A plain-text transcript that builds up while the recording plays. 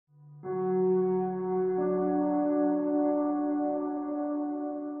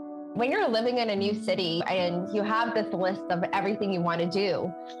When you're living in a new city and you have this list of everything you want to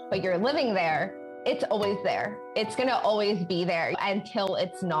do, but you're living there, it's always there. It's going to always be there until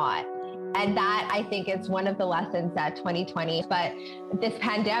it's not. And that, I think, is one of the lessons that 2020, but this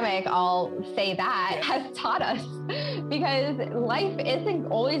pandemic, I'll say that, has taught us, because life isn't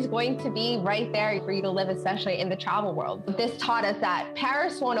always going to be right there for you to live, especially in the travel world. This taught us that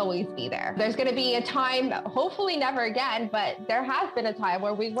Paris won't always be there. There's going to be a time, hopefully never again, but there has been a time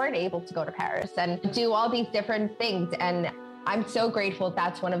where we weren't able to go to Paris and do all these different things. And I'm so grateful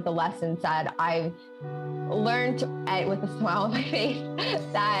that's one of the lessons that I've learned with a smile on my face,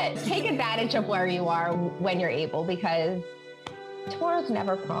 that take advantage of where you are when you're able, because tomorrow's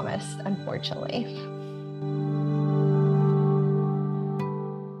never promised, unfortunately.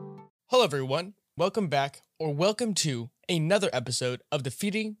 Hello, everyone. Welcome back, or welcome to another episode of the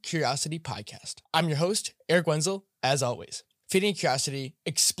Feeding Curiosity podcast. I'm your host, Eric Wenzel, as always. Feeding Curiosity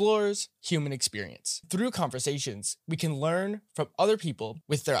explores human experience. Through conversations, we can learn from other people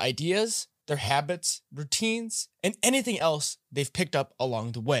with their ideas, their habits, routines, and anything else they've picked up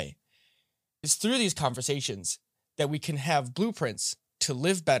along the way. It's through these conversations that we can have blueprints to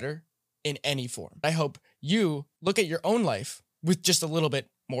live better in any form. I hope you look at your own life with just a little bit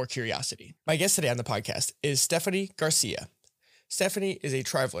more curiosity. My guest today on the podcast is Stephanie Garcia. Stephanie is a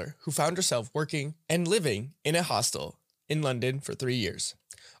traveler who found herself working and living in a hostel in London for 3 years.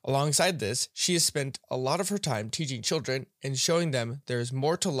 Alongside this, she has spent a lot of her time teaching children and showing them there is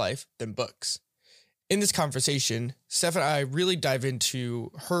more to life than books. In this conversation, Steph and I really dive into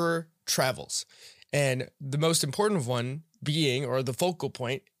her travels, and the most important one being, or the focal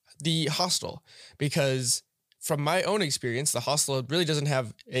point, the hostel. Because from my own experience, the hostel really doesn't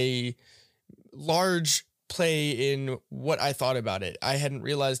have a large play in what I thought about it. I hadn't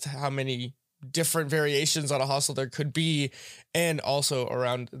realized how many different variations on a hostel there could be, and also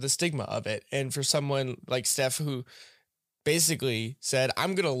around the stigma of it. And for someone like Steph, who basically said,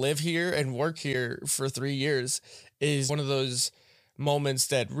 I'm going to live here and work here for 3 years, is one of those moments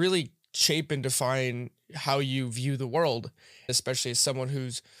that really shape and define how you view the world, especially as someone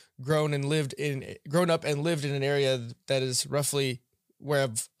who's grown up and lived in an area that is roughly where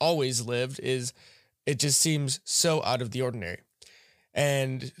I've always lived. It just seems so out of the ordinary.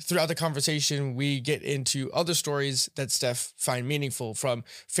 And throughout the conversation, we get into other stories that Steph find meaningful, from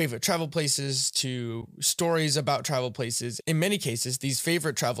favorite travel places to stories about travel places. In many cases, these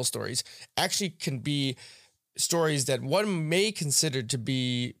favorite travel stories actually can be stories that one may consider to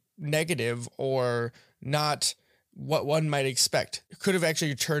be negative or not what one might expect. It could have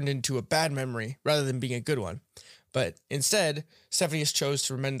actually turned into a bad memory rather than being a good one. But instead, Stephanie has chose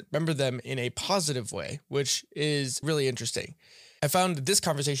to remember them in a positive way, which is really interesting. I found this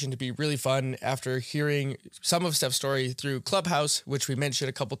conversation to be really fun after hearing some of Steph's story through Clubhouse, which we mentioned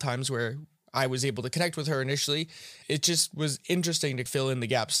a couple times, where I was able to connect with her initially. It just was interesting to fill in the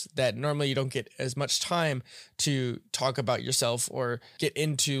gaps that normally you don't get as much time to talk about yourself or get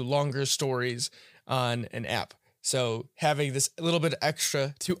into longer stories on an app. So having this little bit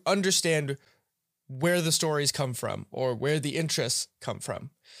extra to understand where the stories come from or where the interests come from.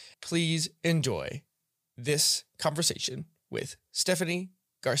 Please enjoy this conversation with Stephanie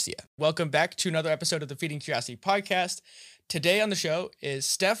Garcia. Welcome back to another episode of the Feeding Curiosity podcast. Today on the show is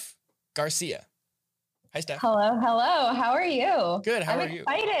Steph Garcia. Hi, Steph. Hello. How are you? Good. How are you?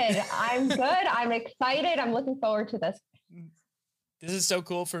 I'm excited. I'm good. I'm excited. I'm looking forward to this. This is so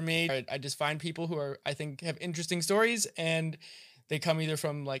cool for me. I just find people who I think have interesting stories, and they come either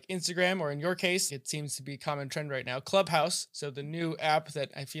from like Instagram, or in your case, it seems to be a common trend right now, Clubhouse. So the new app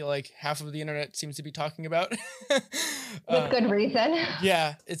that I feel like half of the internet seems to be talking about. With good reason.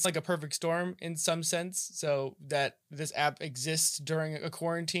 Yeah, it's like a perfect storm in some sense. So that this app exists during a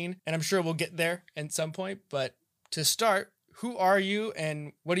quarantine, and I'm sure we'll get there at some point. But to start, who are you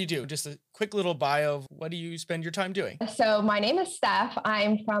and what do you do? Just a quick little bio of what do you spend your time doing? So my name is Steph.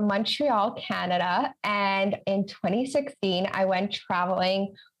 I'm from Montreal, Canada. And in 2016, I went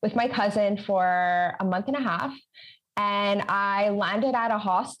traveling with my cousin for a month and a half. And I landed at a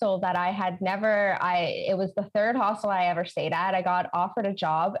hostel that I had it was the third hostel I ever stayed at. I got offered a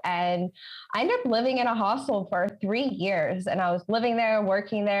job and I ended up living in a hostel for 3 years, and I was living there,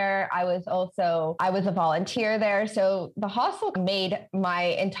 working there. I was a volunteer there. So the hostel made my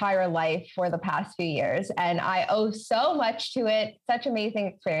entire life for the past few years, and I owe so much to it, such amazing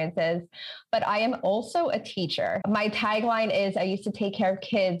experiences. But I am also a teacher. My tagline is, I used to take care of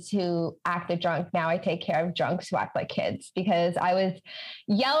kids who acted drunk. Now I take care of drunks who act like kids, because I was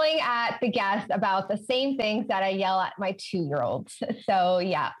yelling at the guests about the same things that I yell at my 2-year-olds. So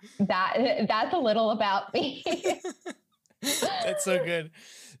yeah, that's a little about me. That's so good.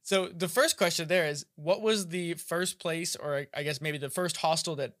 So the first question there is, what was the first place, or I guess maybe the first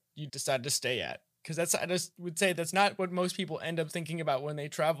hostel that you decided to stay at? Because I just would say that's not what most people end up thinking about when they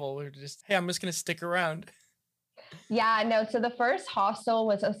travel. Or just, hey, I'm just gonna stick around. Yeah, no. So the first hostel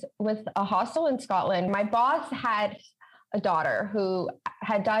was a hostel in Scotland. My boss had a daughter who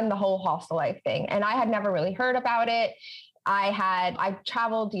had done the whole hostel life thing, and I had never really heard about it. I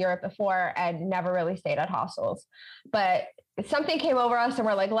traveled Europe before and never really stayed at hostels, but something came over us and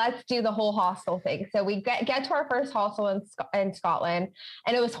we're like, let's do the whole hostel thing. So we get to our first hostel in Scotland,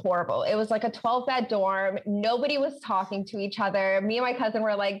 and it was horrible. It was like a 12-bed dorm. Nobody was talking to each other. Me and my cousin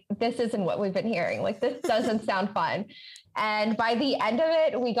were like, this isn't what we've been hearing. Like, this doesn't sound fun. And by the end of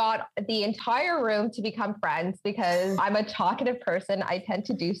it, we got the entire room to become friends because I'm a talkative person. I tend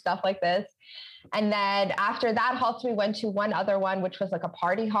to do stuff like this. And then after that hostel, we went to one other one, which was like a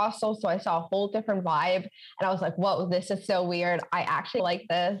party hostel. So I saw a whole different vibe. And I was like, whoa, this is so weird. I actually like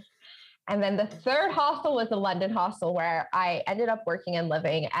this. And then the third hostel was a London hostel where I ended up working and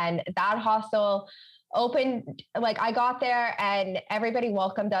living. And that hostel opened, like, I got there and everybody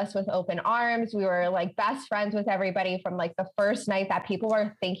welcomed us with open arms. We were like best friends with everybody from like the first night that people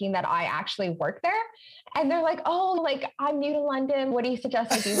were thinking that I actually worked there. And they're like, oh, like, I'm new to London. What do you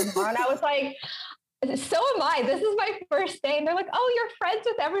suggest I do tomorrow? And I was like, so am I. This is my first day. And they're like, oh, you're friends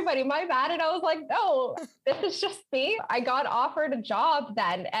with everybody. My bad. And I was like, no, this is just me. I got offered a job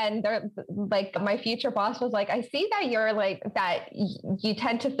then. And they're like, my future boss was like, I see that you're like, that you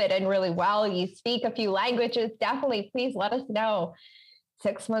tend to fit in really well. You speak a few languages. Definitely. Please let us know.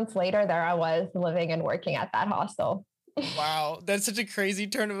 6 months later, there I was living and working at that hostel. Wow, that's such a crazy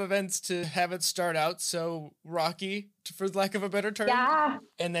turn of events to have it start out so rocky, for lack of a better term. Yeah.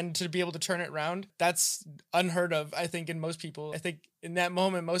 And then to be able to turn it around. That's unheard of, I think, in most people. I think in that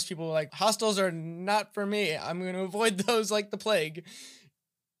moment, most people were like, hostels are not for me. I'm going to avoid those like the plague.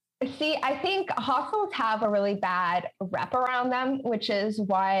 See, I think hostels have a really bad rep around them, which is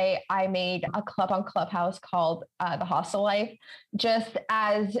why I made a club on Clubhouse called the Hostel Life, just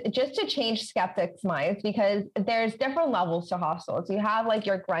to change skeptics' minds, because there's different levels to hostels. You have like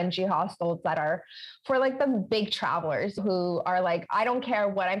your grungy hostels that are for like the big travelers who are like, I don't care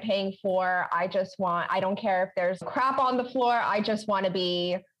what I'm paying for. I don't care if there's crap on the floor. I just want to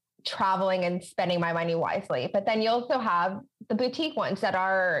be traveling and spending my money wisely. But then you also have the boutique ones that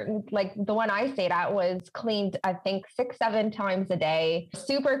are like the one I stayed at was cleaned, I think 6-7 times a day,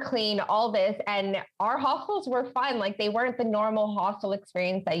 super clean, all this. And our hostels were fun. Like, they weren't the normal hostel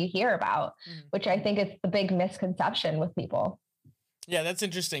experience that you hear about, which I think is the big misconception with people. Yeah, that's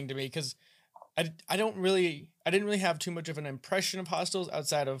interesting to me because I didn't really have too much of an impression of hostels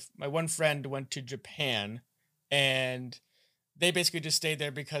outside of my one friend went to Japan, and they basically just stayed there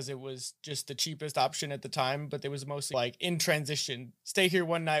because it was just the cheapest option at the time, but it was mostly like in transition. Stay here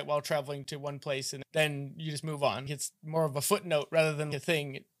one night while traveling to one place, and then you just move on. It's more of a footnote rather than a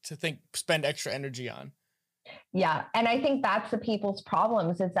thing to spend extra energy on. Yeah. And I think that's the people's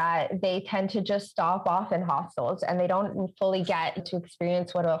problems, is that they tend to just stop off in hostels and they don't fully get to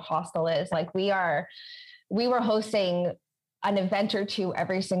experience what a hostel is. Like, we were hosting an event or two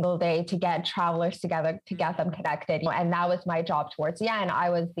every single day to get travelers together, to get them connected. And that was my job towards the end. I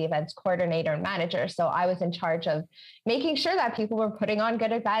was the events coordinator and manager. So I was in charge of making sure that people were putting on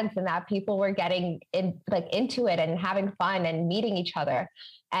good events and that people were getting into it and having fun and meeting each other.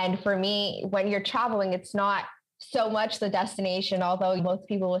 And for me, when you're traveling, it's not so much the destination, although most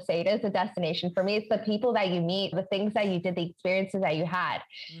people will say it is a destination. For me, it's the people that you meet, the things that you did, the experiences that you had.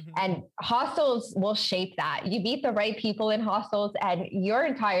 And hostels will shape that. You meet the right people in hostels and your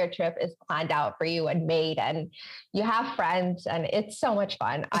entire trip is planned out for you and made, and you have friends, and it's so much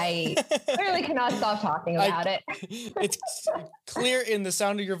fun. I clearly cannot stop talking about it. It's clear in the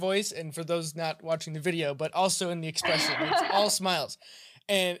sound of your voice, and for those not watching the video, but also in the expression. It's all smiles.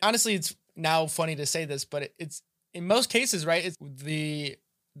 And honestly, it's now funny to say this, but it's in most cases, right?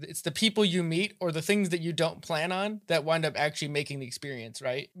 It's the people you meet or the things that you don't plan on that wind up actually making the experience,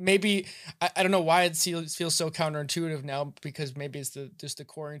 right? Maybe, I don't know why it feels so counterintuitive now, because maybe it's just the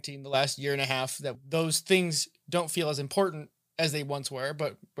quarantine the last year and a half that those things don't feel as important as they once were,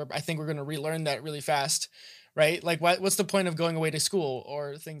 but I think we're going to relearn that really fast, right? Like, what's the point of going away to school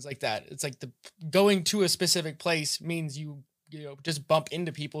or things like that? It's like going to a specific place means you just bump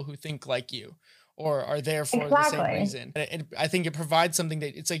into people who think like you or are there for the same reason. And I think it provides something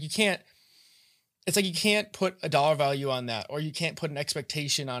that it's like you can't put a dollar value on that, or you can't put an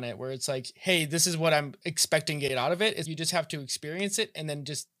expectation on it where it's like, hey, this is what I'm expecting to get out of it. Is you just have to experience it and then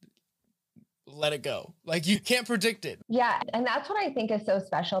just let it go. Like, you can't predict it. Yeah. And that's what I think is so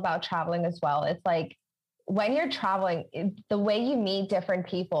special about traveling as well. It's like, when you're traveling, the way you meet different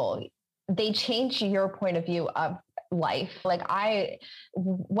people, they change your point of view of life. Like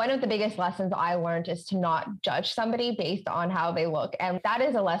one of the biggest lessons I learned is to not judge somebody based on how they look. And that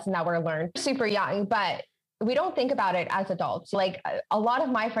is a lesson that we're learned super young, but we don't think about it as adults. Like a lot of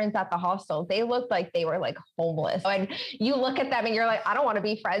my friends at the hostel, they looked like they were like homeless. And you look at them and you're like, I don't want to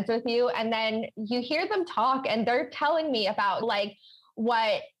be friends with you. And then you hear them talk and they're telling me about like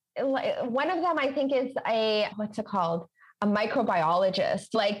one of them, I think is what's it called? A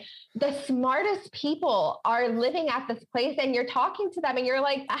microbiologist. Like the smartest people are living at this place and you're talking to them and you're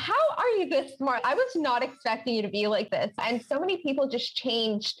like, how are you this smart? I was not expecting you to be like this. And so many people just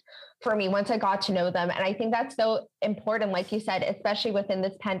changed for me once I got to know them. And I think that's so important, like you said, especially within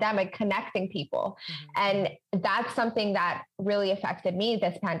this pandemic, connecting people. And that's something that really affected me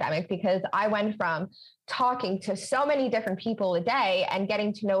this pandemic, because I went from talking to so many different people a day and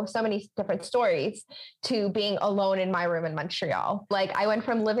getting to know so many different stories to being alone in my room in Montreal. Like I went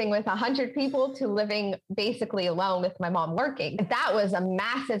from living with 100 people to living basically alone with my mom working. That was a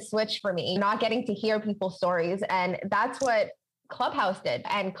massive switch for me, not getting to hear people's stories. And that's what Clubhouse did.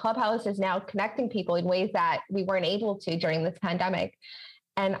 And Clubhouse is now connecting people in ways that we weren't able to during this pandemic.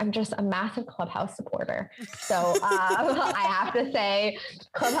 And I'm just a massive Clubhouse supporter. So I have to say,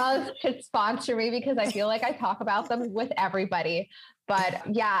 Clubhouse should sponsor me because I feel like I talk about them with everybody. But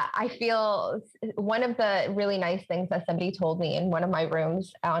yeah, I feel one of the really nice things that somebody told me in one of my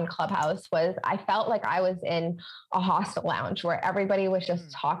rooms on Clubhouse was I felt like I was in a hostel lounge where everybody was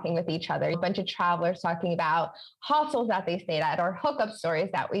just talking with each other. A bunch of travelers talking about hostels that they stayed at or hookup stories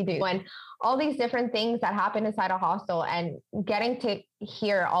that we do. And all these different things that happen inside a hostel, and getting to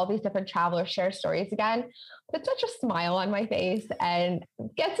hear all these different travelers share stories again, put such a smile on my face and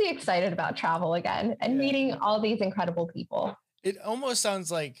gets me excited about travel again and meeting all these incredible people. It almost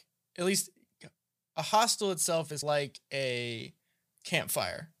sounds like, at least a hostel itself is like a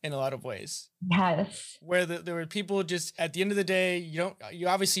campfire in a lot of ways. Yes. Where there were people just at the end of the day, you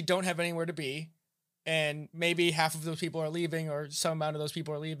obviously don't have anywhere to be. And maybe half of those people are leaving, or some amount of those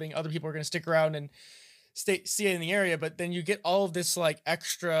people are leaving. Other people are going to stick around and see it in the area. But then you get all of this like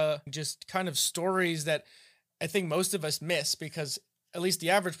extra just kind of stories that I think most of us miss, because at least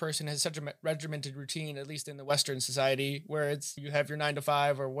the average person has such a regimented routine, at least in the Western society, where it's you have your 9 to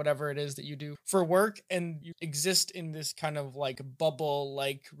 5 or whatever it is that you do for work, and you exist in this kind of like bubble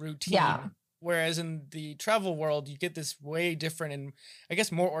like routine. Yeah. Whereas in the travel world, you get this way different and I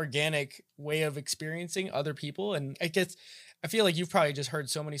guess more organic way of experiencing other people. And I feel like you've probably just heard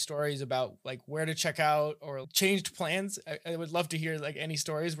so many stories about like where to check out or changed plans. I would love to hear like any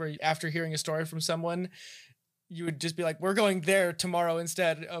stories where after hearing a story from someone, you would just be like, we're going there tomorrow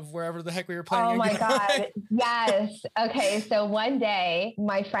instead of wherever the heck we were planning. Oh my God. Yes. Okay. So one day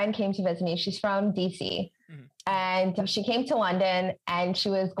my friend came to visit me. She's from DC. And she came to London and she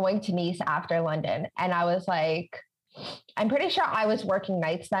was going to Nice after London. And I was like, I'm pretty sure I was working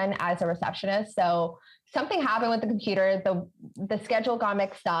nights then as a receptionist. So something happened with the computer. The schedule got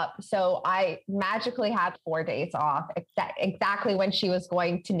mixed up. So I magically had 4 days off exactly when she was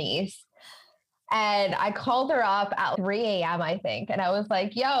going to Nice. And I called her up at 3 a.m., I think. And I was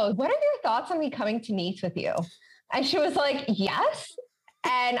like, yo, what are your thoughts on me coming to Nice with you? And she was like, yes.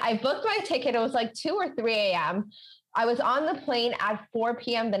 And I booked my ticket. It was like 2 or 3 a.m. I was on the plane at 4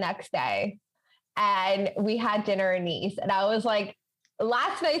 p.m. the next day. And we had dinner in Nice. And I was like,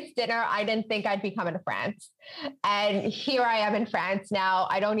 last night's dinner, I didn't think I'd be coming to France. And here I am in France now.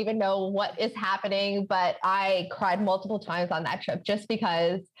 I don't even know what is happening, but I cried multiple times on that trip just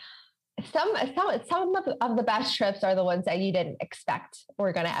because some of the best trips are the ones that you didn't expect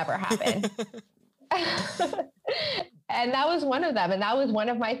were going to ever happen. And that was one of them. And that was one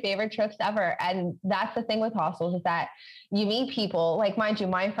of my favorite trips ever. And that's the thing with hostels, is that you meet people, like, mind you,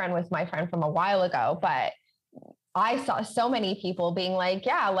 my friend was my friend from a while ago, but I saw so many people being like,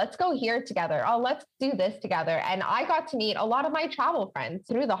 yeah, let's go here together. Oh, let's do this together. And I got to meet a lot of my travel friends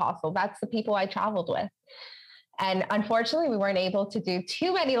through the hostel. That's the people I traveled with. And unfortunately, we weren't able to do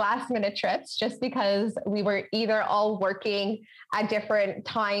too many last minute trips just because we were either all working at different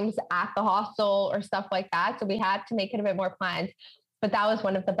times at the hostel or stuff like that. So we had to make it a bit more planned. But that was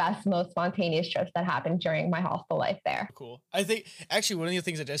one of the best, most spontaneous trips that happened during my hostel life there. Cool. I think actually one of the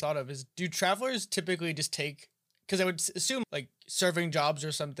things I just thought of is, do travelers typically just take, because I would assume like serving jobs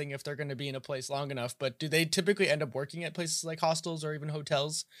or something if they're going to be in a place long enough, but do they typically end up working at places like hostels or even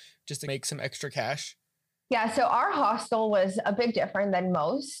hotels just to make some extra cash? Yeah, so our hostel was a bit different than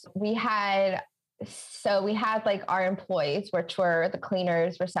most. We had like our employees, which were the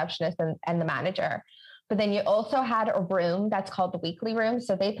cleaners, receptionists, and the manager. But then you also had a room that's called the weekly room.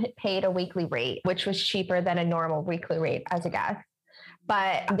 So they paid a weekly rate, which was cheaper than a normal weekly rate as a guest.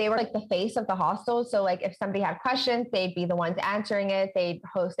 But they were like the face of the hostel. So like if somebody had questions, they'd be the ones answering it. They'd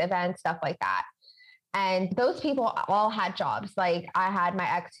host events, stuff like that. And those people all had jobs. Like I had my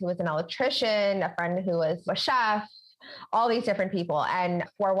ex who was an electrician, a friend who was a chef, all these different people. And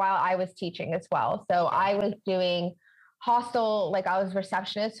for a while I was teaching as well. So I was doing hostel, like I was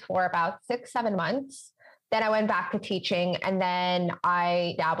receptionist for about 6, 7 months. Then I went back to teaching, and then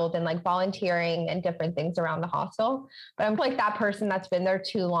I dabbled in like volunteering and different things around the hostel. But I'm like that person that's been there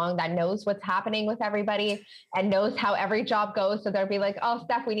too long, that knows what's happening with everybody and knows how every job goes. So they'll be like, oh,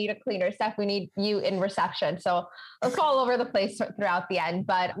 Steph, we need a cleaner. Steph, we need you in reception. So let's go all over the place throughout the end.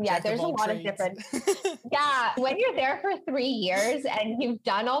 But yeah, there's a lot of different. Yeah. When you're there for 3 years and you've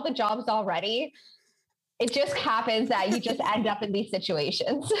done all the jobs already, it just happens that you just end up in these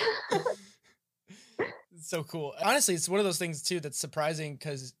situations. So cool. Honestly, it's one of those things too that's surprising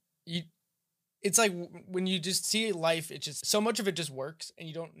because it's like when you just see life, it just so much of it just works, and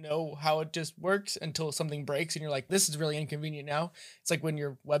you don't know how it just works until something breaks, and you're like, this is really inconvenient now. It's like when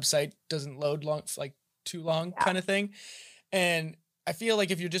your website doesn't load like too long kind of thing. And I feel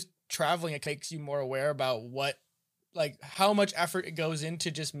like if you're just traveling, it makes you more aware about how much effort it goes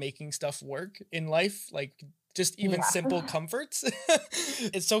into just making stuff work in life. Like just even simple comforts.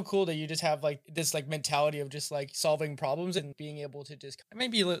 It's so cool that you just have like this like mentality of just like solving problems and being able to just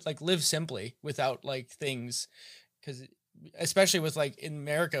maybe like live simply without like things. Because especially with like in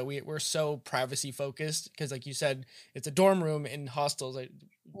America, we're so privacy focused because like you said, it's a dorm room in hostels.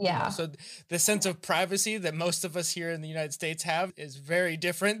 So the sense of privacy that most of us here in the United States have is very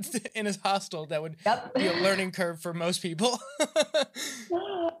different in a hostel. That would be a learning curve for most people.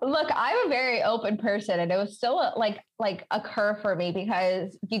 Look, I'm a very open person, and it was still like a curve for me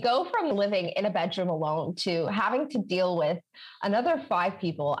because you go from living in a bedroom alone to having to deal with another 5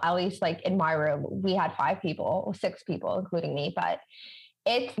 people. At least like in my room, we had 5 people, 6 people, including me. But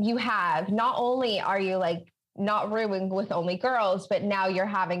you have, not only are you like not rooming with only girls, but now you're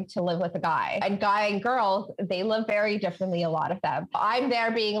having to live with a guy. And guy and girls, they live very differently, a lot of them. I'm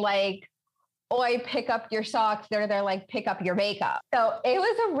there being like, oi, pick up your socks. They're like, pick up your makeup. So it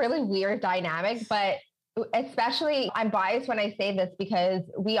was a really weird dynamic, but especially I'm biased when I say this because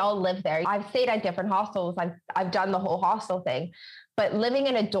we all live there. I've stayed at different hostels. I've done the whole hostel thing. But living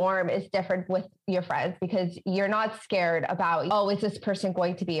in a dorm is different with your friends because you're not scared about, oh, is this person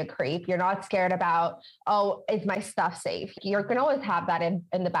going to be a creep? You're not scared about, oh, is my stuff safe? You're going to always have that in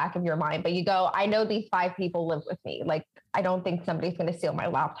the back of your mind. But you go, I know these 5 people live with me. Like, I don't think somebody's going to steal my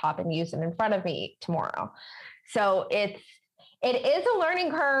laptop and use it in front of me tomorrow. So it is a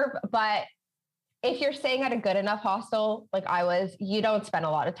learning curve, but if you're staying at a good enough hostel, like I was, you don't spend a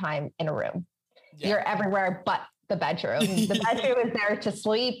lot of time in a room. Yeah. You're everywhere but the bedroom. The bedroom is there to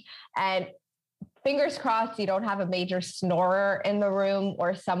sleep, and fingers crossed you don't have a major snorer in the room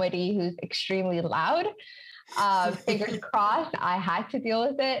or somebody who's extremely loud. Fingers crossed. I had to deal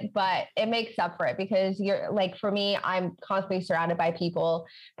with it, but it makes up for it because you're like, for me, I'm constantly surrounded by people,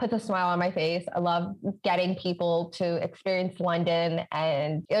 puts a smile on my face. I love getting people to experience London.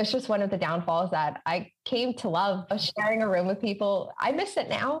 And it was just one of the downfalls that I came to love, sharing a room with people. I miss it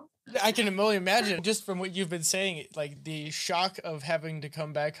now. I can only imagine just from what you've been saying, like the shock of having to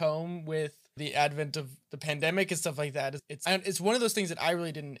come back home with the advent of the pandemic and stuff like that. It's one of those things that I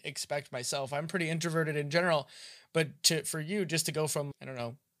really didn't expect myself. I'm pretty introverted in general, but for you just to go from, I don't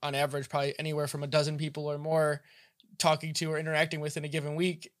know, on average, probably anywhere from a dozen people or more talking to or interacting with in a given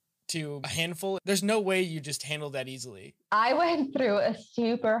week to a handful, there's no way you just handle that easily. I went through a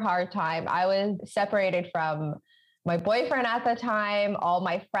super hard time. I was separated from my boyfriend at the time. All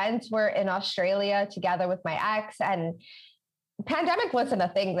my friends were in Australia together with my ex, and pandemic wasn't a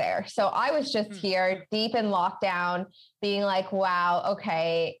thing there. So I was just here deep in lockdown being like, wow,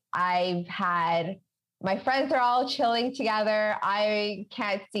 okay, my friends are all chilling together. I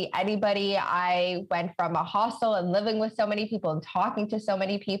can't see anybody. I went from a hostel and living with so many people and talking to so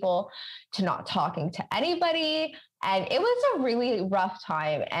many people to not talking to anybody. And it was a really rough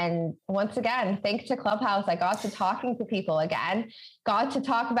time. And once again, thanks to Clubhouse, I got to talking to people again, got to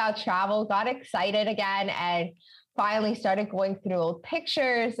talk about travel, got excited again, and finally started going through old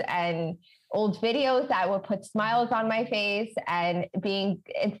pictures and old videos that would put smiles on my face, and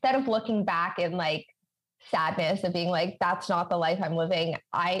instead of looking back in like sadness of being like, that's not the life I'm living,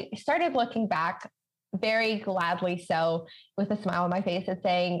 I started looking back very gladly so with a smile on my face and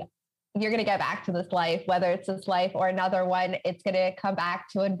saying, you're going to get back to this life, whether it's this life or another one, it's going to come back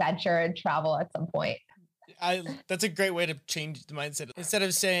to adventure and travel at some point. That's a great way to change the mindset. Instead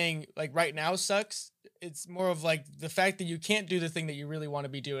of saying like right now sucks, it's more of like the fact that you can't do the thing that you really want to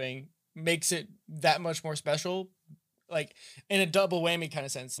be doing makes it that much more special, like in a double whammy kind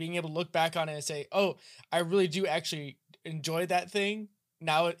of sense. Being able to look back on it and say, oh, I really do actually enjoy that thing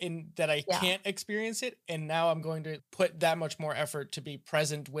now in that I can't experience it. And now I'm going to put that much more effort to be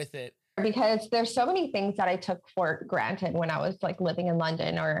present with it. Because there's so many things that I took for granted when I was like living in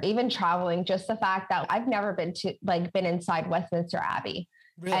London or even traveling. Just the fact that I've never been inside Westminster Abbey.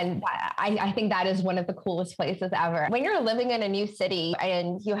 Really? And I think that is one of the coolest places ever. When you're living in a new city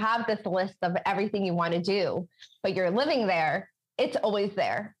and you have this list of everything you want to do, but you're living there, it's always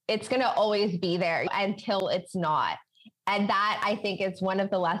there. It's going to always be there until it's not. And that, I think, is one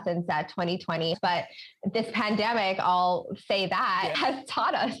of the lessons that 2020, but this pandemic, I'll say that, has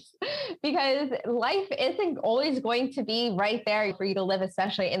taught us, because life isn't always going to be right there for you to live,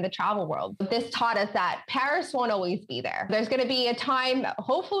 especially in the travel world. This taught us that Paris won't always be there. There's going to be a time,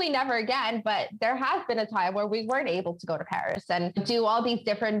 hopefully never again, but there has been a time where we weren't able to go to Paris and do all these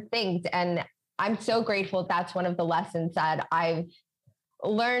different things. And I'm so grateful that's one of the lessons that I've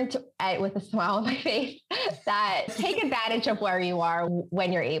learned with a smile on my face, that take advantage of where you are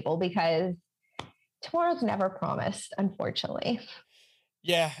when you're able, because tomorrow's never promised, unfortunately.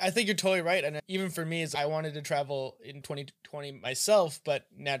 Yeah, I think you're totally right. And even for me, I wanted to travel in 2020 myself, but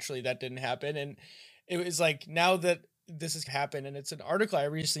naturally that didn't happen. And it was like, now that this has happened, and it's an article I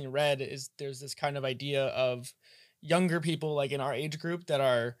recently read, is there's this kind of idea of younger people like in our age group that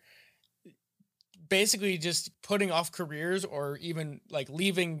are basically just putting off careers or even like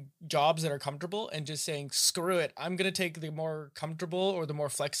leaving jobs that are comfortable and just saying, screw it, I'm going to take the more comfortable or the more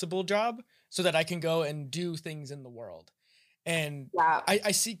flexible job so that I can go and do things in the world. And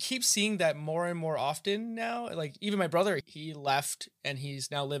I keep seeing that more and more often now. Like even my brother, he left and he's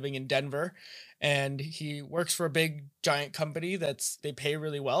now living in Denver, and he works for a big giant company they pay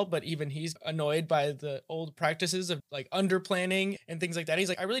really well, but even he's annoyed by the old practices of like under planning and things like that. He's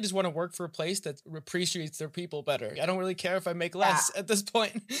like, I really just want to work for a place that appreciates their people better. I don't really care if I make less at this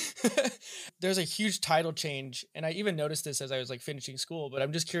point. There's a huge title change. And I even noticed this as I was like finishing school, but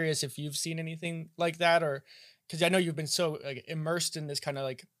I'm just curious if you've seen anything like that, or because I know you've been so like immersed in this kind of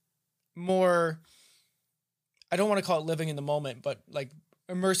like more, I don't want to call it living in the moment, but like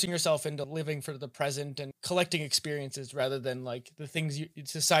immersing yourself into living for the present and collecting experiences rather than like the things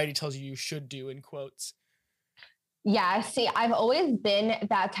society tells you should do, in quotes. Yeah, see, I've always been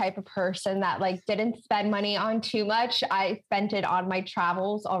that type of person that like didn't spend money on too much. I spent it on my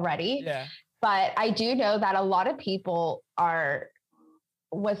travels already. Yeah. But I do know that a lot of people are,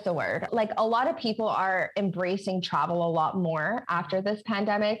 what's the word? Like a lot of people are embracing travel a lot more after this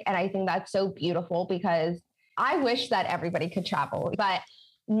pandemic. And I think that's so beautiful, because I wish that everybody could travel. But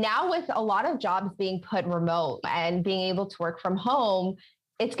now with a lot of jobs being put remote and being able to work from home,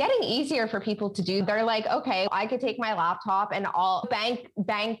 it's getting easier for people to do. They're like, okay, I could take my laptop and all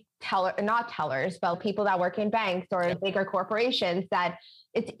not tellers, but people that work in banks or bigger corporations, that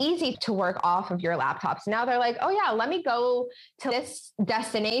it's easy to work off of your laptops. Now they're like, oh yeah, let me go to this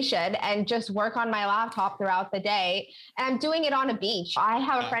destination and just work on my laptop throughout the day. And I'm doing it on a beach. I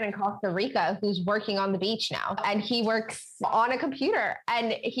have a friend in Costa Rica who's working on the beach now, and he works on a computer.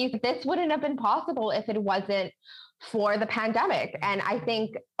 And this wouldn't have been possible if it wasn't for the pandemic. And I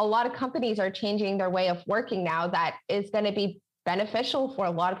think a lot of companies are changing their way of working now that is going to be beneficial for a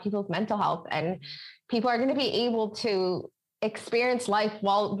lot of people's mental health. And people are going to be able to experience life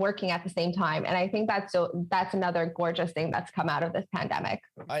while working at the same time. And I think that's another gorgeous thing that's come out of this pandemic.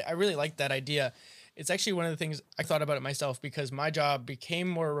 I really like that idea. It's actually one of the things I thought about it myself, because my job became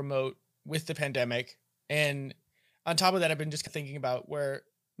more remote with the pandemic. And on top of that, I've been just thinking about where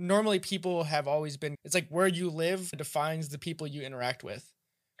normally people have always been, it's like where you live defines the people you interact with.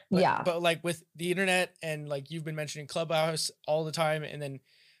 But like with the internet and like you've been mentioning Clubhouse all the time, and then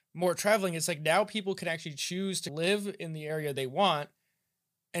more traveling, it's like now people can actually choose to live in the area they want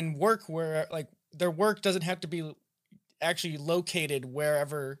and work where like their work doesn't have to be actually located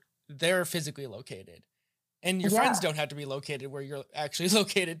wherever they're physically located. And your friends don't have to be located where you're actually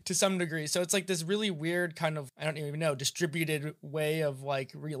located to some degree. So it's like this really weird kind of, I don't even know, distributed way of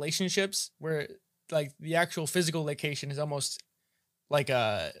like relationships where like the actual physical location is almost like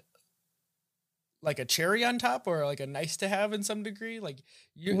a cherry on top, or like a nice to have in some degree. Like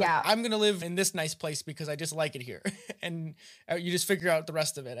I'm going to live in this nice place because I just like it here. And you just figure out the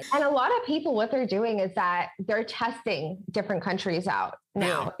rest of it. And a lot of people, what they're doing is that they're testing different countries out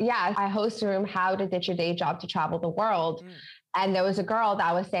now. Really? Yeah. I host a room, How to Ditch Your Day Job to Travel the World. And there was a girl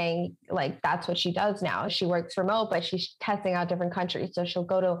that was saying like, that's what she does now. She works remote, but she's testing out different countries. So she'll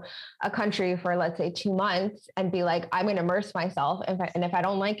go to a country for, let's say, 2 months and be like, I'm going to immerse myself. And if I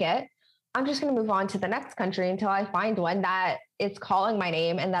don't like it, I'm just going to move on to the next country until I find one that is calling my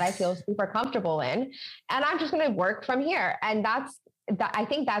name and that I feel super comfortable in. And I'm just going to work from here. And I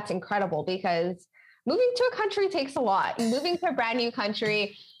think that's incredible because moving to a country takes a lot. Moving to a brand new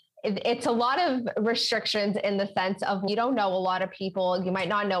country, it's a lot of restrictions in the sense of you don't know a lot of people. You might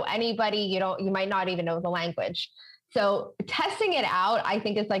not know anybody. You might not even know the language. So testing it out, I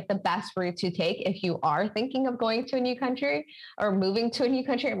think is like the best route to take if you are thinking of going to a new country or moving to a new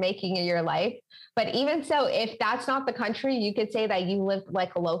country or making it your life. But even so, if that's not the country, you could say that you live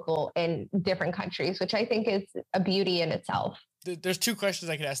like a local in different countries, which I think is a beauty in itself. There's two questions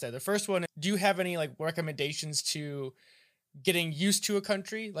I could ask there. The first one, do you have any like recommendations to getting used to a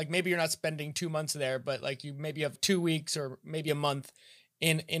country? Like maybe you're not spending 2 months there, but like you maybe have 2 weeks or maybe a month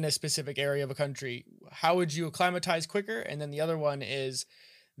in a specific area of a country. How would you acclimatize quicker? And then the other one is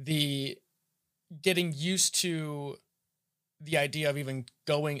the getting used to the idea of even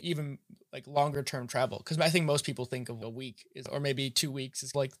going even like longer term travel. Because I think most people think of a week or maybe 2 weeks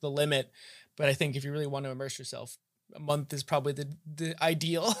is like the limit. But I think if you really want to immerse yourself, a month is probably the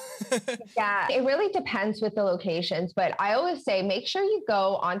ideal. Yeah, it really depends with the locations, but I always say make sure you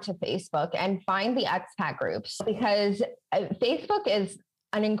go onto Facebook and find the expat groups because Facebook is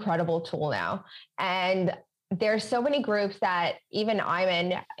an incredible tool now. And there's so many groups that even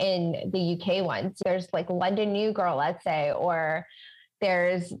I'm in the UK ones. There's like London New Girl, let's say, or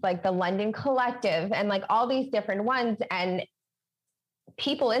there's like the London Collective and like all these different ones. And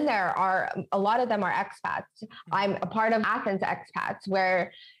people in there a lot of them are expats. I'm a part of Athens expats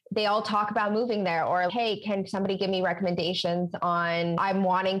where they all talk about moving there or, hey, can somebody give me recommendations on, I'm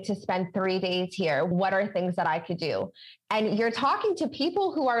wanting to spend 3 days here. What are things that I could do? And you're talking to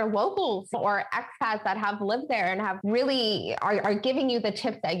people who are locals or expats that have lived there and have really are giving you the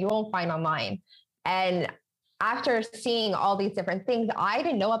tips that you won't find online. And after seeing all these different things, I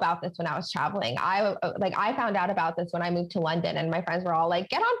didn't know about this when I was traveling. I found out about this when I moved to London and my friends were all like,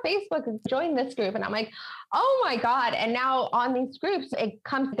 get on Facebook and join this group. And I'm like, oh my God. And now on these groups,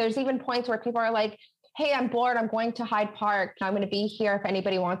 there's even points where people are like, hey, I'm bored. I'm going to Hyde Park. I'm going to be here if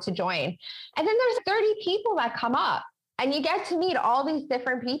anybody wants to join. And then there's 30 people that come up and you get to meet all these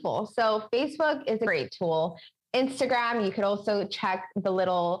different people. So Facebook is a great tool. Instagram, you could also check the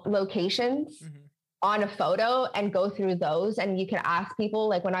little locations. Mm-hmm. On a photo and go through those. And you can ask people,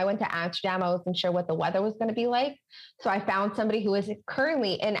 like when I went to Amsterdam, I wasn't sure what the weather was going to be like. So I found somebody who was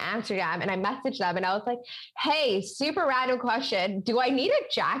currently in Amsterdam and I messaged them and I was like, hey, super random question. Do I need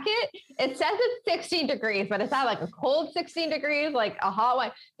a jacket? It says it's 16 degrees, but it's not like a cold 16 degrees, like a hot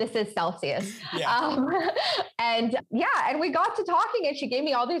one. This is Celsius. Yeah. And we got to talking and she gave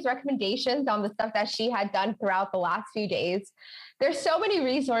me all these recommendations on the stuff that she had done throughout the last few days. There's so many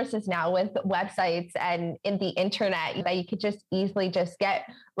resources now with websites and in the internet that you could just easily just get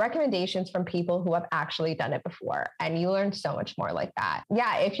recommendations from people who have actually done it before. And you learn so much more like that.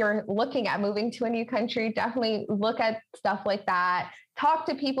 Yeah, if you're looking at moving to a new country, definitely look at stuff like that. Talk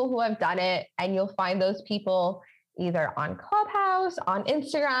to people who have done it and you'll find those people either on Clubhouse, on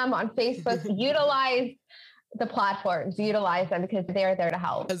Instagram, on Facebook. Utilize the platforms, utilize them because they're there to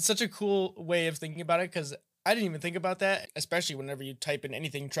help. It's such a cool way of thinking about it because I didn't even think about that, especially whenever you type in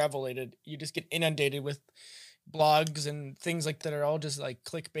anything travel related, you just get inundated with blogs and things like that are all just like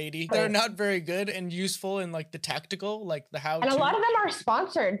clickbaity. They're not very good and useful in like the tactical, like the how. And a lot of them are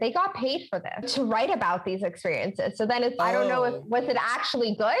sponsored. They got paid for this to write about these experiences. So then I don't know was it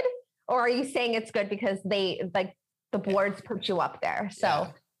actually good or are you saying it's good because they like the boards put you up there? So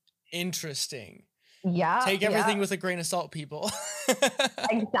interesting. Yeah. Take everything with a grain of salt, people.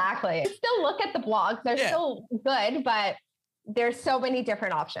 Exactly. Still look at the blogs. They're still good, but there's so many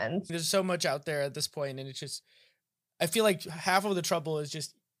different options. There's so much out there at this point, and it's just, I feel like half of the trouble is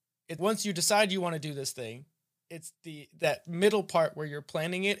just, once you decide you want to do this thing, it's that middle part where you're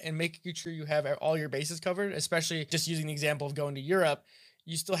planning it and making sure you have all your bases covered, especially just using the example of going to Europe.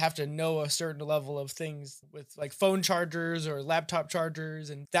 You still have to know a certain level of things with like phone chargers or laptop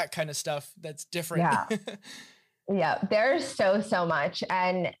chargers and that kind of stuff that's different. Yeah, there's so much.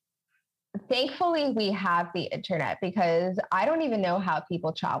 And thankfully we have the internet because I don't even know how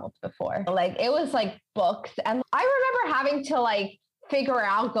people traveled before. Like it was like books. And I remember having to like figure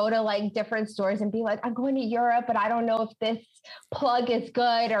out, go to like different stores and be like, I'm going to Europe, but I don't know if this plug is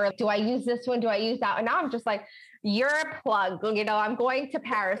good or do I use this one? Do I use that one? Now I'm just like, Europe plug, I'm going to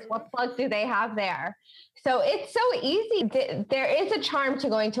Paris. What plug do they have there? So it's so easy. There is a charm to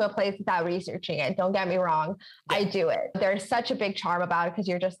going to a place without researching it. Don't get me wrong. Yeah. I do it. There's such a big charm about it because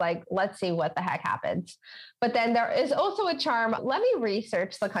you're just like, let's see what the heck happens. But then there is also a charm. Let me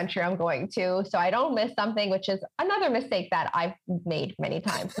research the country I'm going to so I don't miss something, which is another mistake that I've made many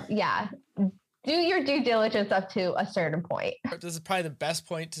times. Yeah. Do your due diligence up to a certain point. This is probably the best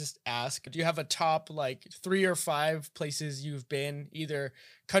point to ask. Do you have a top 3 or 5 places you've been, either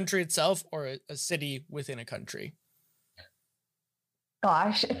country itself or a city within a country?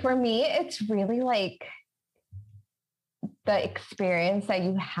 Gosh, for me, it's really the experience that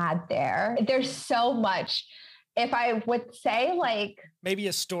you had there. There's so much. If I would say maybe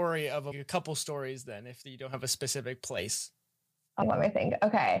a story of a couple stories then, if you don't have a specific place. Let me think.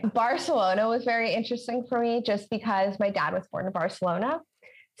 Okay. Barcelona was very interesting for me just because my dad was born in Barcelona.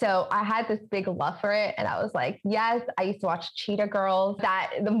 So I had this big love for it. And I was like, yes, I used to watch Cheetah Girls,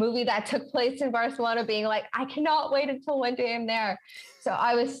 the movie that took place in Barcelona, being like, I cannot wait until one day I'm there. So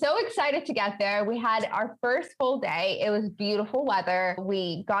I was so excited to get there. We had our first full day. It was beautiful weather.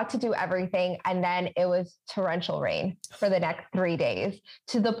 We got to do everything. And then it was torrential rain for the next 3 days,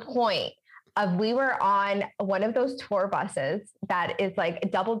 to the point of we were on one of those tour buses that is like a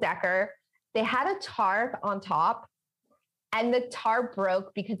double decker. They had a tarp on top and the tarp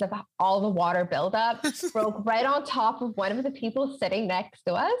broke because of all the water buildup, broke right on top of one of the people sitting next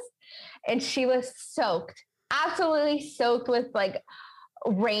to us. And she was soaked, absolutely soaked with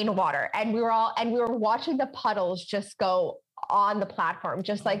rainwater. And we were watching the puddles just go on the platform,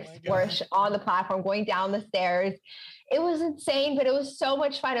 just squish on the platform, going down the stairs. It was insane, but it was so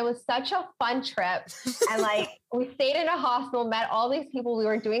much fun. It was such a fun trip. And we stayed in a hostel, met all these people. We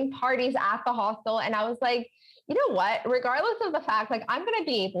were doing parties at the hostel. And I was like, you know what, regardless of the fact, I'm going to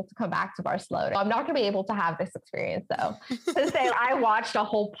be able to come back to Barcelona. I'm not going to be able to have this experience though. To say I watched a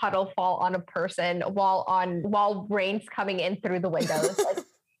whole puddle fall on a person while rain's coming in through the windows.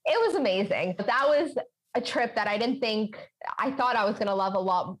 It was amazing. That was a trip that I thought I was going to love a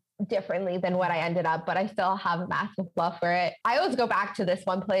lot differently than what I ended up, but I still have a massive love for it. I always go back to this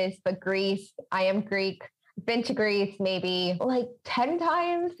one place, but Greece. I am Greek. Been to Greece maybe 10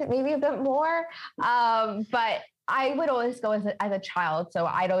 times, maybe a bit more. But I would always go as a child. So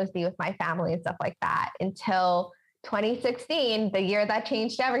I'd always be with my family and stuff like that until 2016, the year that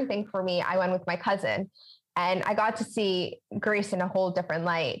changed everything for me. I went with my cousin and I got to see Greece in a whole different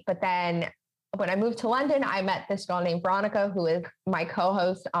light. But then when I moved to London, I met this girl named Veronica, who is my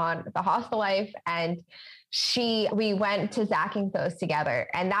co-host on The Hostel Life. And we went to Zakynthos together.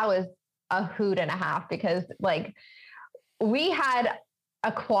 And that was a hoot and a half because we had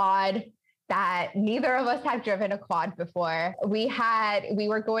a quad that neither of us had driven a quad before. We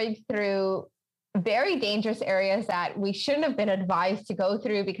were going through very dangerous areas that we shouldn't have been advised to go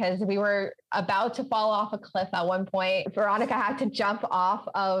through because we were about to fall off a cliff at one point. Veronica had to jump off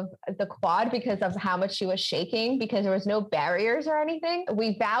of the quad because of how much she was shaking because there was no barriers or anything.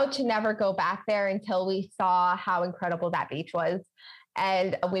 We vowed to never go back there until we saw how incredible that beach was.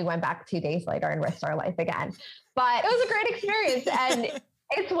 And we went back 2 days later and risked our life again. But it was a great experience. And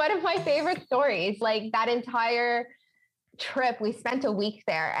it's one of my favorite stories. That entire trip, we spent a week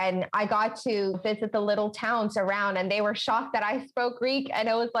there and I got to visit the little towns around and they were shocked that I spoke Greek. And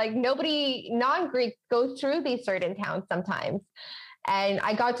it was nobody non-Greek goes through these certain towns sometimes. And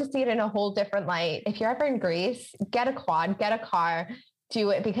I got to see it in a whole different light. If you're ever in Greece, get a quad, get a car,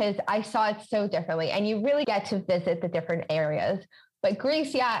 do it because I saw it so differently and you really get to visit the different areas. But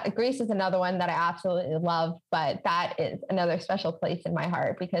Greece is another one that I absolutely love, but that is another special place in my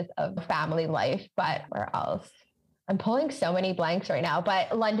heart because of family life. But where else? I'm pulling so many blanks right now,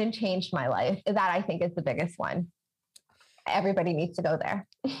 but London changed my life. That I think is the biggest one. Everybody needs to go there.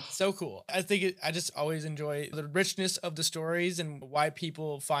 So cool. I just always enjoy the richness of the stories and why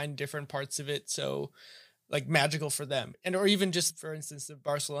people find different parts of it so magical for them. And, or even just, for instance, the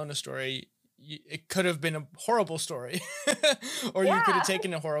Barcelona story, it could have been a horrible story or you could have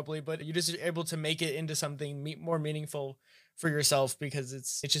taken it horribly, but you just able to make it into something more meaningful for yourself because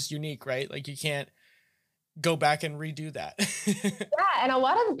it's just unique, right? You can't go back and redo that. Yeah. And a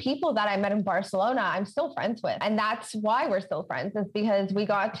lot of the people that I met in Barcelona, I'm still friends with. And that's why we're still friends, is because we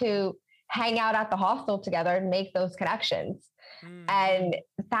got to hang out at the hostel together and make those connections. And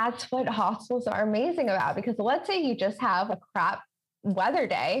that's what hostels are amazing about, because let's say you just have a crap weather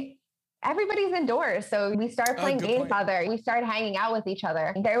day, everybody's indoors. So we start playing games together. We started hanging out with each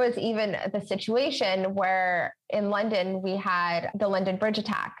other. There was even the situation where in London, we had the London Bridge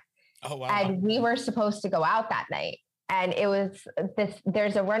attack. Oh, wow. And we were supposed to go out that night. And it was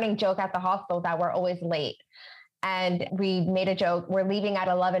there's a running joke at the hostel that we're always late. And we made a joke, we're leaving at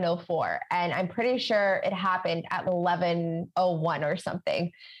 11:04. And I'm pretty sure it happened at 11:01 or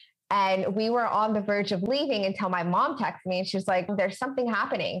something. And we were on the verge of leaving until my mom texted me and she was like, there's something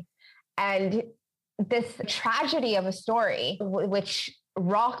happening. And this tragedy of a story, which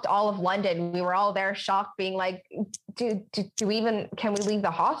rocked all of London. We were all there shocked, being like, do we even, can we leave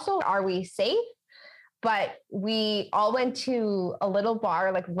the hostel? Are we safe? But we all went to a little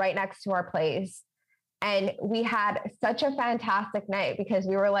bar, like right next to our place. And we had such a fantastic night because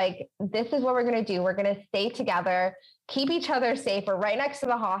we were like, this is what we're going to do. We're going to stay together, keep each other safe. We're right next to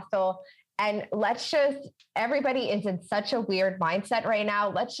the hostel. And everybody is in such a weird mindset right now.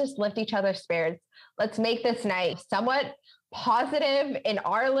 Let's just lift each other's spirits. Let's make this night somewhat positive in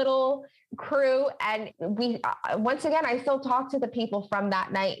our little crew. And once again, I still talk to the people from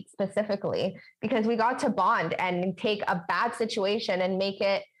that night specifically because we got to bond and take a bad situation and make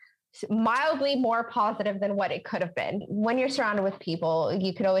it mildly more positive than what it could have been. When you're surrounded with people,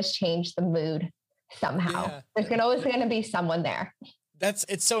 you could always change the mood somehow. Yeah. There's always going to be someone there.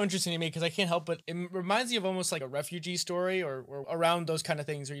 It's so interesting to me because I can't help but it reminds me of almost like a refugee story or around those kind of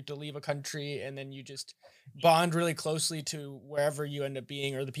things where you have to leave a country and then you just bond really closely to wherever you end up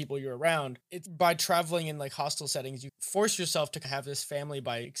being or the people you're around. It's by traveling in like hostel settings, you force yourself to have this family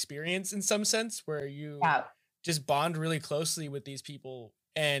by experience in some sense where you just bond really closely with these people.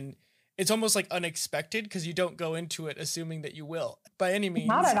 And it's almost like unexpected because you don't go into it assuming that you will by any means.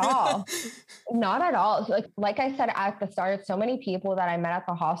 Not at all. Not at all. Like I said at the start, so many people that I met at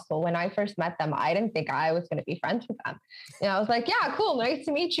the hostel, when I first met them, I didn't think I was going to be friends with them. I was like, yeah, cool. Nice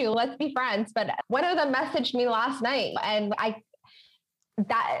to meet you. Let's be friends. But one of them messaged me last night and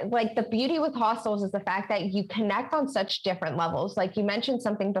the beauty with hostels is the fact that you connect on such different levels. Like you mentioned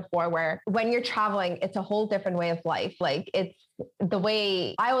something before where when you're traveling, it's a whole different way of life. Like it's the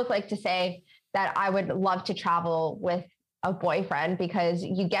way I always like to say that I would love to travel with a boyfriend because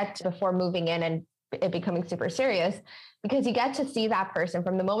you get to, before moving in and it becoming super serious, because you get to see that person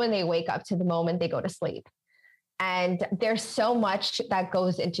from the moment they wake up to the moment they go to sleep. And there's so much that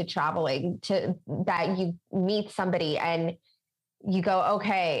goes into traveling that you meet somebody and you go,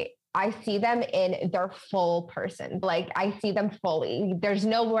 okay, I see them in their full person. Like I see them fully. There's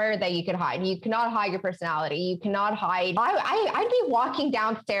nowhere that you can hide. You cannot hide your personality. You cannot hide. I'd be walking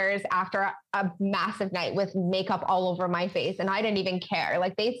downstairs after a massive night with makeup all over my face and I didn't even care.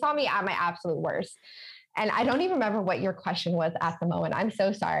 Like they saw me at my absolute worst. And I don't even remember what your question was at the moment. I'm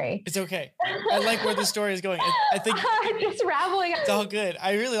so sorry. It's okay. I like where the story is going. I think just rambling. It's all good.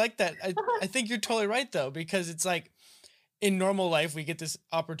 I really like that. I think you're totally right though, because it's like, in normal life, we get this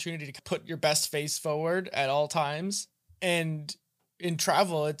opportunity to put your best face forward at all times. And in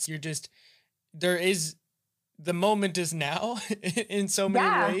travel, the moment is now in so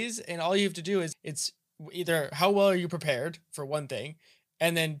many ways. And all you have to do is it's either how well are you prepared for one thing.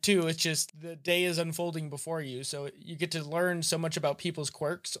 And then two, it's just the day is unfolding before you. So you get to learn so much about people's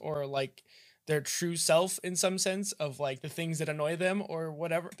quirks or like their true self in some sense of like the things that annoy them or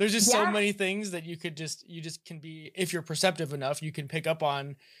whatever. There's just so many things that you just can be, if you're perceptive enough, you can pick up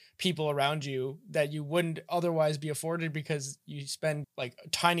on people around you that you wouldn't otherwise be afforded because you spend like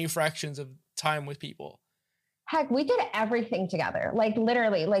tiny fractions of time with people. Heck, we did everything together. Like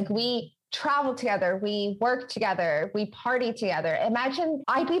literally, like we travel together, we work together, we party together. Imagine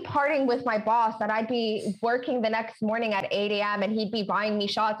I'd be partying with my boss and I'd be working the next morning at 8 a.m. and he'd be buying me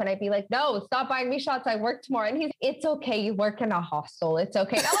shots and I'd be like, no, stop buying me shots. I work tomorrow. And it's okay. You work in a hostel. It's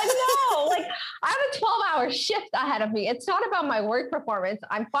okay. And I'm like, no, like I have a 12-hour shift ahead of me. It's not about my work performance.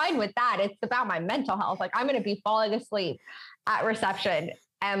 I'm fine with that. It's about my mental health. Like I'm going to be falling asleep at reception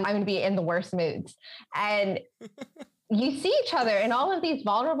and I'm going to be in the worst moods. And you see each other in all of these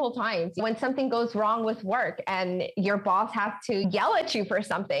vulnerable times when something goes wrong with work and your boss has to yell at you for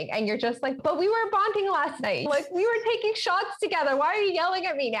something. And you're just like, but we were bonding last night. Like we were taking shots together. Why are you yelling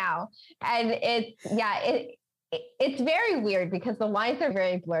at me now? And it's very weird because the lines are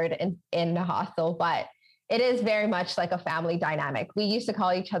very blurred in the hostel, but it is very much like a family dynamic. We used to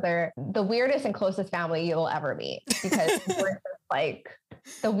call each other the weirdest and closest family you'll ever meet because we're just like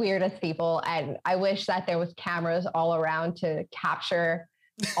the weirdest people. And I wish that there was cameras all around to capture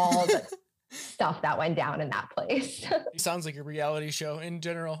all the stuff that went down in that place. It sounds like a reality show in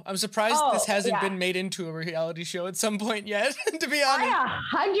general. I'm surprised this hasn't been made into a reality show at some point yet, to be honest.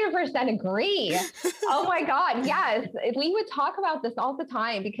 I 100% agree. Oh my God. Yes. We would talk about this all the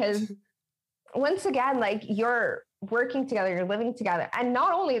time because once again, like you're working together, you're living together. And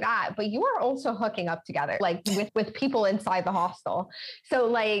not only that, but you are also hooking up together, like with people inside the hostel. So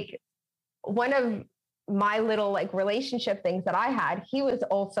like one of my little like relationship things that I had, he was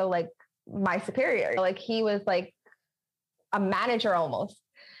also like my superior. Like he was like a manager almost.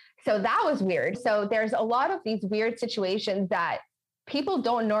 So that was weird. So there's a lot of these weird situations that people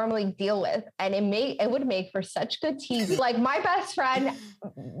don't normally deal with, and it would make for such good TV. Like my best friend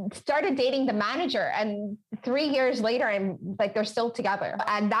started dating the manager, and 3 years later, I'm like, they're still together.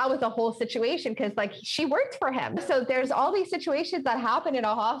 And that was a whole situation because like she worked for him. So there's all these situations that happen in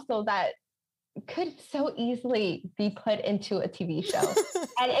a hostel that could so easily be put into a TV show,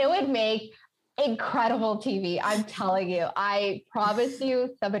 and it would make incredible TV. I'm telling you, I promise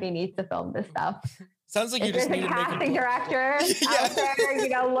you, somebody needs to film this stuff. Sounds like you just need a casting director out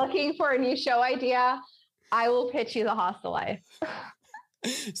there, looking for a new show idea, I will pitch you the Hostel life.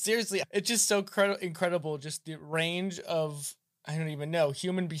 Seriously, it's just so incredible. Just the range of, I don't even know,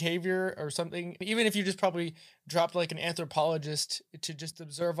 human behavior or something. Even if you just probably dropped like an anthropologist to just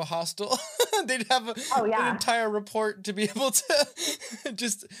observe a hostel, they'd have an entire report to be able to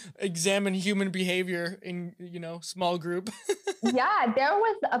just examine human behavior in, small group. Yeah, there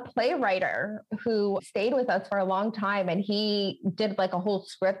was a playwright who stayed with us for a long time, and he did like a whole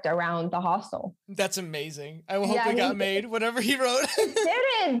script around the hostel. That's amazing. I hope it got made, whatever he wrote.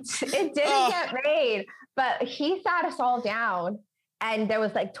 It didn't get made, but he sat us all down, and there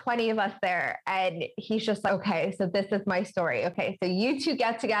was like 20 of us there, and he's just like, okay, so this is my story. Okay, so you two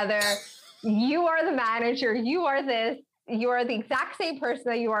get together. You are the manager. You are this. You are the exact same person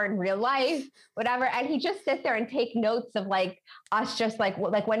that you are in real life, whatever. And he just sit there and take notes of like us, just like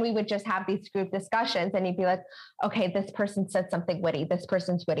when we would just have these group discussions, and he'd be like, okay, this person said something witty. This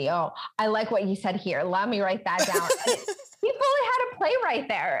person's witty. Oh, I like what you said here. Let me write that down. He fully had a playwright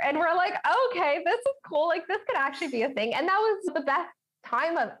there, and we're like, okay, this is cool. Like this could actually be a thing. And that was the best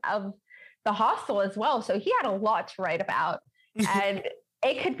time of the hostel as well. So he had a lot to write about, and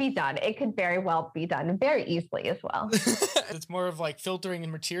it could be done. It could very well be done very easily as well. It's more of like filtering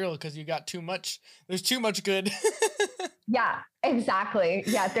in material because you got too much. There's too much good. Yeah, exactly.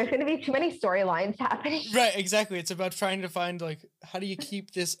 Yeah, there's going to be too many storylines happening. Right, exactly. It's about trying to find like, how do you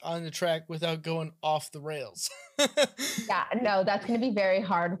keep this on the track without going off the rails? Yeah, no, that's going to be very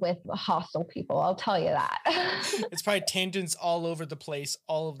hard with hostel people. I'll tell you that. It's probably tangents all over the place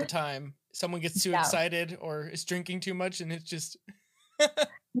all of the time. Someone gets too excited or is drinking too much, and it's just...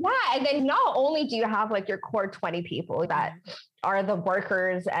 Yeah, and then not only do you have like your core 20 people that are the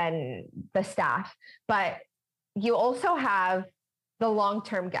workers and the staff, but you also have the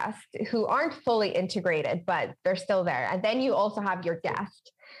long-term guests who aren't fully integrated, but they're still there. And then you also have your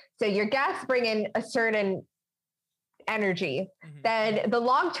guests. So your guests bring in a certain energy. Then the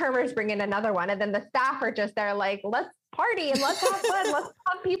long-termers bring in another one. And then the staff are just there like, let's party and let's have fun. Let's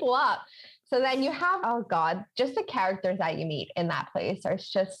pump people up. So then you have, oh God, just the characters that you meet in that place are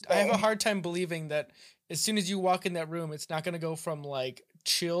just... I have a hard time believing that as soon as you walk in that room, it's not going to go from like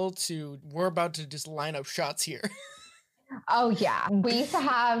chill to we're about to just line up shots here. Oh yeah. We used to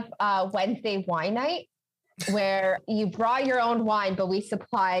have Wednesday wine night where you brought your own wine, but we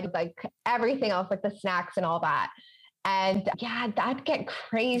supplied like everything else, like the snacks and all that. And yeah, that'd get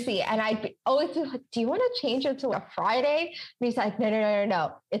crazy. And I'd always be like, do you want to change it to a Friday? And he's like,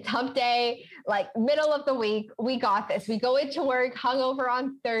 no. It's hump day, like middle of the week. We got this. We go into work hungover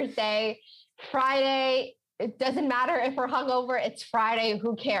on Thursday, Friday. It doesn't matter if we're hungover, it's Friday.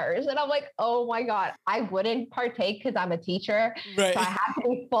 Who cares? And I'm like, oh my God, I wouldn't partake because I'm a teacher. Right. So I have to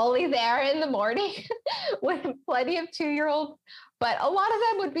be fully there in the morning with plenty of 2-year-olds. But a lot of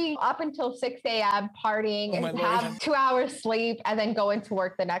them would be up until 6 a.m. partying and have 2 hours sleep and then go into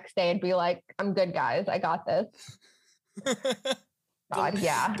work the next day and be like, I'm good, guys. I got this. God,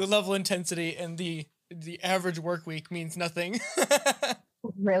 yeah. The level of intensity and the average work week means nothing.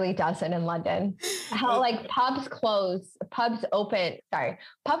 Really doesn't in London. How like pubs close at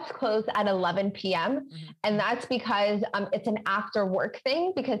 11 p.m. And that's because it's an after work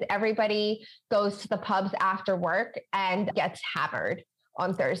thing, because everybody goes to the pubs after work and gets hammered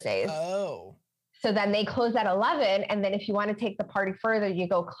on Thursdays. Oh. So then they close at 11. And then if you want to take the party further, you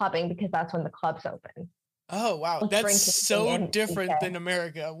go clubbing because that's when the clubs open. Oh, wow. That's so different than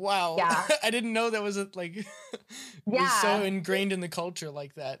America. Wow. Yeah. I didn't know that was was so ingrained in the culture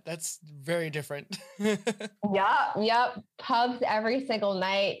like that. That's very different. Yep. Pubs every single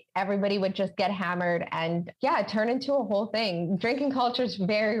night. Everybody would just get hammered and turn into a whole thing. Drinking culture is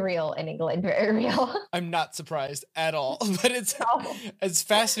very real in England. Very real. I'm not surprised at all, but it's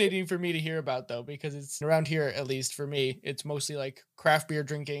fascinating for me to hear about though, because it's around here, at least for me, it's mostly like craft beer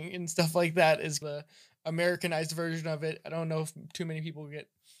drinking and stuff like that is the Americanized version of it. I don't know if too many people get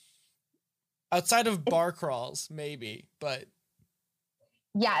outside of bar crawls, maybe, but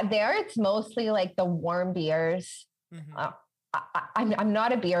there it's mostly like the warm beers. I'm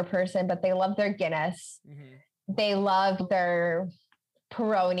not a beer person, but they love their Guinness. They love their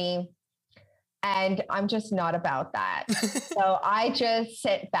Peroni. And I'm just not about that. So I just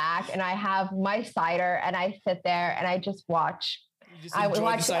sit back and I have my cider and I sit there and I just watch. I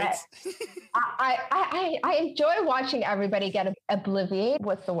watch the sights. I enjoy watching everybody get obliviated.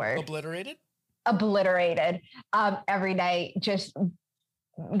 What's the word? Obliterated every night, just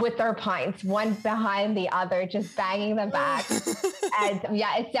with their pints, one behind the other, just banging them back. And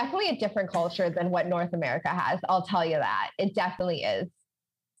yeah, it's definitely a different culture than what North America has. I'll tell you that. It definitely is.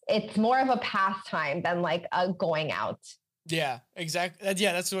 It's more of a pastime than like a going out. Yeah, exactly.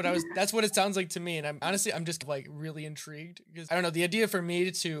 Yeah, that's what it sounds like to me. And I'm just like really intrigued because I don't know, the idea for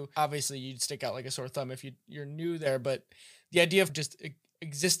me to, obviously you'd stick out like a sore thumb if you're new there, but the idea of just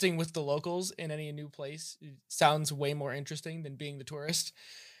existing with the locals in any new place sounds way more interesting than being the tourist.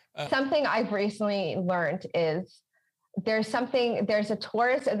 Something I've recently learned is there's a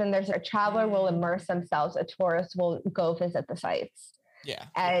tourist and then there's a traveler will immerse themselves. A tourist will go visit the sites. Yeah.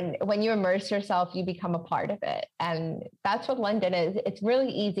 And when you immerse yourself, you become a part of it. And that's what London is. It's really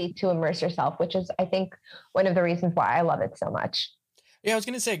easy to immerse yourself, which is, I think, one of the reasons why I love it so much. Yeah, I was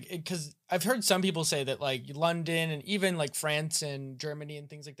going to say, because I've heard some people say that like London and even like France and Germany and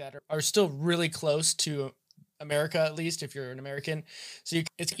things like that are still really close to America, at least if you're an American. So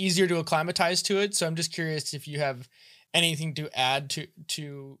it's easier to acclimatize to it. So I'm just curious if you have anything to add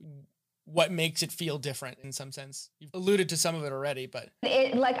to what makes it feel different in some sense. You've alluded to some of it already, but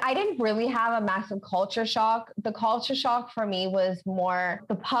I didn't really have a massive culture shock. The culture shock for me was more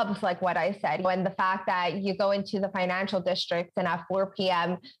the pubs, like what I said, and the fact that you go into the financial districts and at 4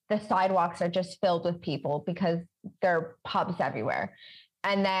 p.m., the sidewalks are just filled with people because there are pubs everywhere.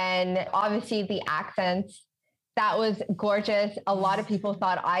 And then obviously the accents, that was gorgeous. A lot of people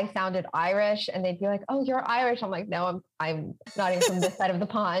thought I sounded Irish and they'd be like, "Oh, you're Irish." I'm like, "No, I'm not even from this side of the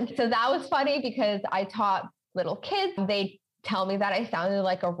pond." So that was funny because I taught little kids. They tell me that I sounded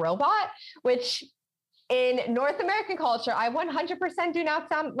like a robot, which in North American culture, I 100% do not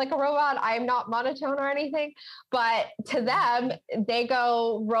sound like a robot. I am not monotone or anything, but to them, they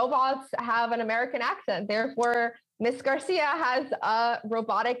go, robots have an American accent. Therefore, Miss Garcia has a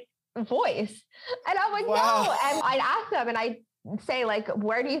robotic voice. And I'm like, wow. No. And I'd ask them and I'd say, like,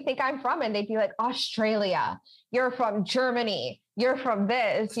 where do you think I'm from? And they'd be like, Australia, you're from Germany, you're from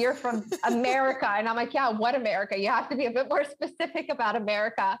this, you're from America. And I'm like, yeah, what America? You have to be a bit more specific about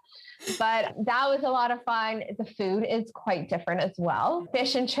America. But that was a lot of fun. The food is quite different as well.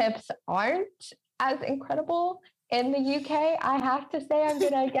 Fish and chips aren't as incredible in the UK. I have to say, I'm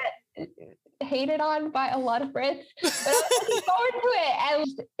going to get hated on by a lot of Brits, but I'm looking forward to it, and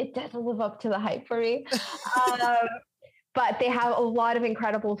it doesn't live up to the hype for me. But they have a lot of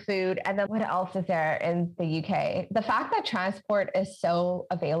incredible food. And then what else is there in the UK? The fact that transport is so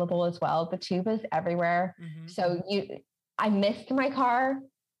available as well. The tube is everywhere. Mm-hmm. So I missed my car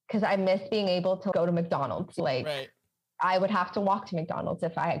because I missed being able to go to McDonald's. Right. I would have to walk to McDonald's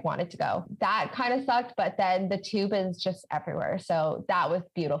if I wanted to go. That kind of sucked, but then the tube is just everywhere. So that was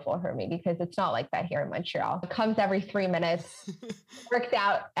beautiful for me because it's not like that here in Montreal. It comes every 3 minutes, worked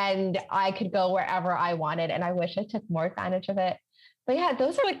out, and I could go wherever I wanted. And I wish I took more advantage of it. But yeah,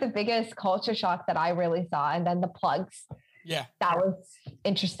 those are like the biggest culture shock that I really saw. And then the plugs. Yeah. That was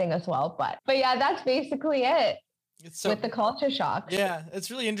interesting as well. But yeah, that's basically it with the culture shock. Yeah, it's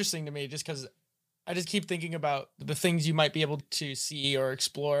really interesting to me just because I just keep thinking about the things you might be able to see or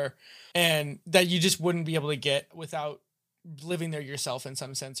explore and that you just wouldn't be able to get without living there yourself in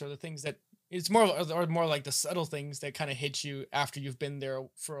some sense, or the things that it's more like the subtle things that kind of hit you after you've been there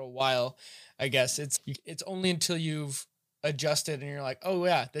for a while. I guess it's only until you've adjusted and you're like, oh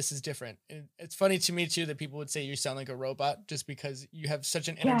yeah, this is different. And it's funny to me too that people would say you sound like a robot just because you have such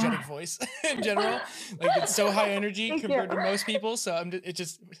an energetic voice in general. Like it's so high energy compared to most people. So it's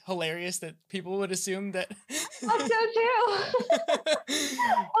just hilarious that people would assume that. That's so true.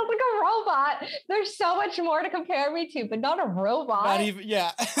 I was like a robot. There's so much more to compare me to, but not a robot. Not even, yeah.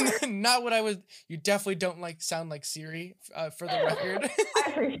 Not what I was. You definitely don't sound like Siri for the record. I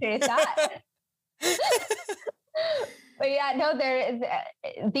appreciate that. But yeah, no,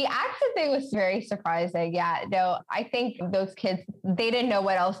 the accent thing was very surprising. Yeah, no, I think those kids, they didn't know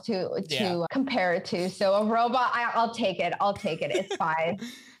what else to compare it to. So a robot, I'll take it. It's fine.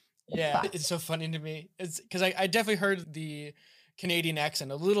 It's so funny to me. It's because I definitely heard the Canadian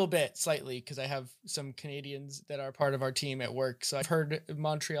accent a little bit, slightly, because I have some Canadians that are part of our team at work. So I've heard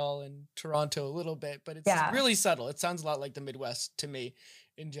Montreal and Toronto a little bit, but it's really subtle. It sounds a lot like the Midwest to me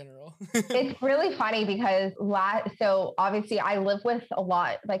in general. It's really funny because so obviously I live with a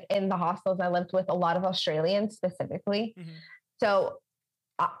lot, like in the hostels, I lived with a lot of Australians specifically. Mm-hmm. So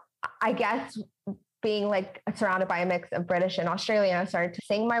I, I guess being like surrounded by a mix of British and Australian, I started to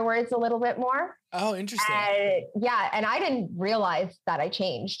sing my words a little bit more. Oh, interesting. And yeah, and I didn't realize that I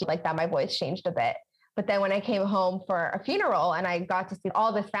changed, like that my voice changed a bit. But then when I came home for a funeral and I got to see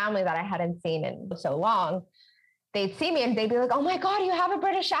all this family that I hadn't seen in so long, they'd see me and they'd be like, "Oh my God, you have a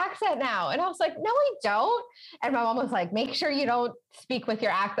British accent now." And I was like, "No, I don't." And my mom was like, "Make sure you don't speak with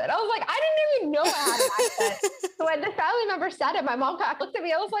your accent." I was like, I didn't even know I had an accent. So when the family member said it, my mom looked at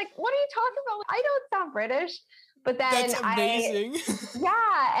me. I was like, "What are you talking about? I don't sound British." But then That's amazing.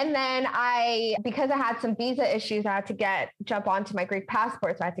 and then because I had some visa issues, I had to jump onto my Greek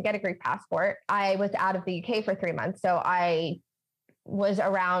passport. So I had to get a Greek passport. I was out of the UK for 3 months. So I was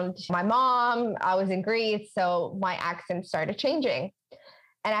around my mom. I was in Greece. So my accent started changing.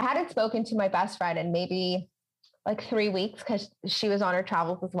 And I hadn't spoken to my best friend in maybe like 3 weeks because she was on her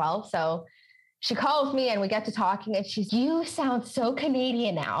travels as well. So she calls me and we get to talking and she's, "You sound so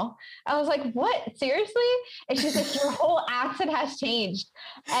Canadian now." I was like, "What? Seriously?" And she's like, "Your whole accent has changed."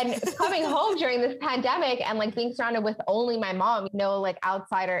 And coming home during this pandemic and like being surrounded with only my mom, no like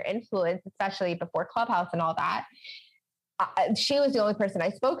outsider influence, especially before Clubhouse and all that, she was the only person I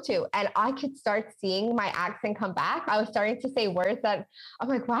spoke to, and I could start seeing my accent come back. I was starting to say words that I'm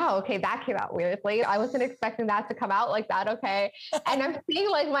like, "Wow, okay, that came out weirdly. I wasn't expecting that to come out like that." Okay. And I'm seeing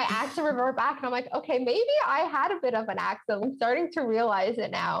like my accent revert back and I'm like, okay, maybe I had a bit of an accent. I'm starting to realize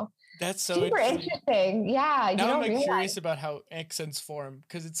it now. That's so Super interesting. Yeah. Now I'm like curious about how accents form,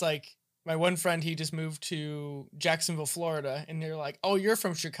 because it's like my one friend, he just moved to Jacksonville, Florida, and they're like, "Oh, you're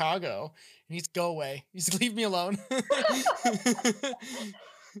from Chicago." And he's, "Go away. He's leave me alone."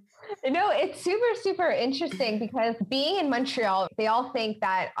 No, it's super, super interesting because being in Montreal, they all think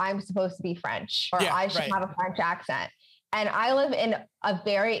that I'm supposed to be French or I should have a French accent. And I live in a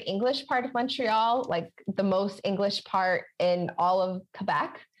very English part of Montreal, like the most English part in all of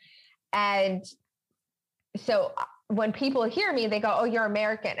Quebec. And so when people hear me, they go, "Oh, you're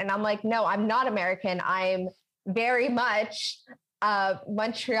American." And I'm like, "No, I'm not American. I'm very much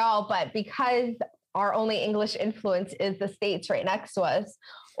Montreal, but because our only English influence is the States right next to us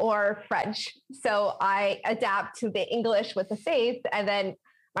or French. So I adapt to the English with the States." And then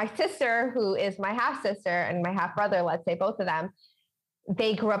my sister, who is my half sister and my half brother, let's say both of them,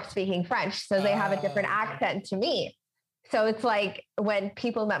 they grew up speaking French. So they have a different accent to me. So it's like when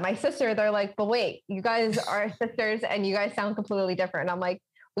people met my sister, they're like, "But wait, you guys are sisters and you guys sound completely different." And I'm like,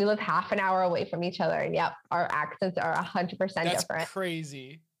 we live half an hour away from each other. And yep, our accents are 100% different. That's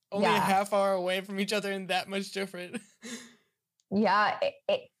crazy. Only a half hour away from each other and that much different. Yeah,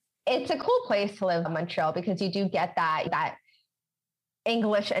 it's a cool place to live in Montreal because you do get that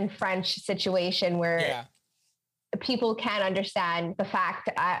English and French situation where people can understand the fact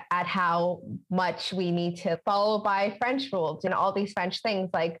at how much we need to follow by French rules and all these French things.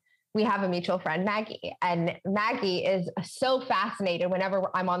 Like we have a mutual friend, Maggie, and Maggie is so fascinated whenever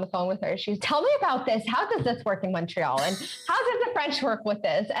I'm on the phone with her. She's, "Tell me about this. How does this work in Montreal? And how does the French work with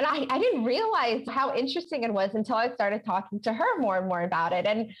this?" And I didn't realize how interesting it was until I started talking to her more and more about it.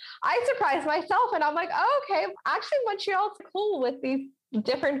 And I surprised myself and I'm like, "Oh, okay, actually Montreal's cool with these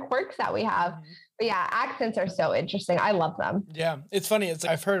different quirks that we have." But yeah, accents are so interesting. I love them. Yeah, it's funny. It's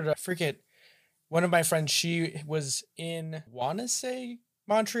like, I've heard, I forget, one of my friends, she was in, wanna say,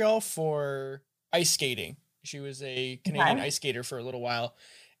 Montreal for ice skating. She was a Canadian ice skater for a little while.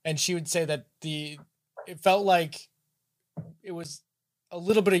 And she would say that it felt like it was a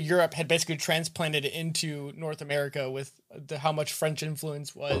little bit of Europe had basically transplanted into North America with how much French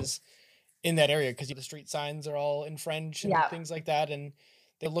influence was in that area. Because the street signs are all in French and things like that. And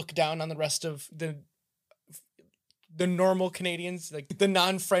they look down on the rest of the normal Canadians, like the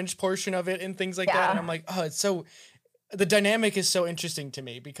non-French portion of it and things like that. And I'm like, oh, the dynamic is so interesting to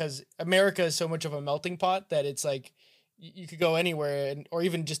me because America is so much of a melting pot that it's like you could go anywhere or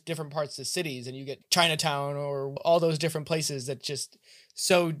even just different parts of cities and you get Chinatown or all those different places that just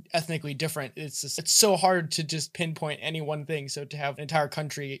so ethnically different. It's so hard to just pinpoint any one thing. So to have an entire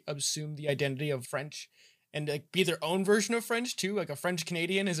country assume the identity of French and like be their own version of French too, like a French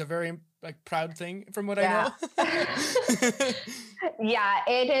Canadian is a very like proud thing from what I know. Yeah,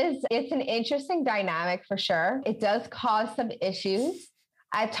 it is. It's an interesting dynamic for sure. It does cause some issues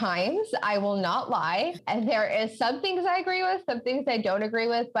at times. I will not lie. And there is some things I agree with, some things I don't agree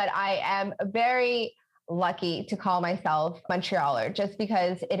with, but I am very lucky to call myself Montrealer just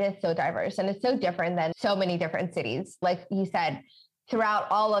because it is so diverse and it's so different than so many different cities. Like you said, throughout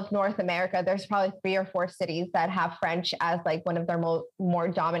all of North America, there's probably 3 or 4 cities that have French as like one of their more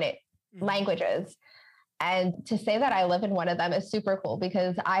dominant languages. And to say that I live in one of them is super cool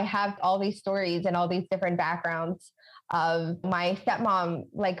because I have all these stories and all these different backgrounds of my stepmom.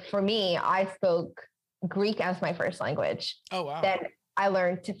 Like for me, I spoke Greek as my first language. Oh, wow. Then I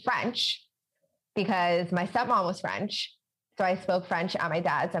learned French because my stepmom was French. So I spoke French at my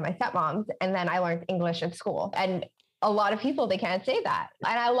dad's and my stepmom's. And then I learned English in school. And a lot of people, they can't say that.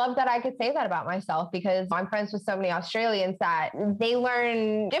 And I love that I could say that about myself because I'm friends with so many Australians that they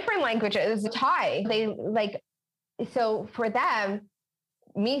learn different languages. Thai, they like, so for them,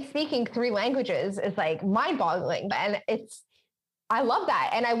 me speaking 3 languages is like mind boggling. And I love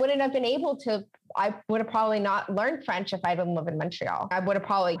that. And I wouldn't have been able to, I would have probably not learned French if I didn't live in Montreal. I would have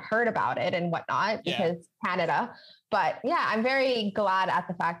probably heard about it and whatnot because Canada. But yeah, I'm very glad at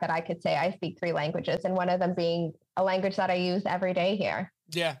the fact that I could say I speak 3 languages and one of them being a language that I use every day here.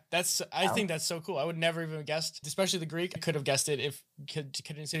 Yeah, I think that's so cool. I would never even have guessed, especially the Greek. I could have guessed it if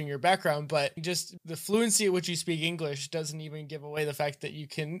considering your background, but just the fluency at which you speak English doesn't even give away the fact that you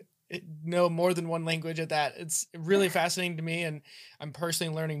can know more than one language at that. It's really fascinating to me. And I'm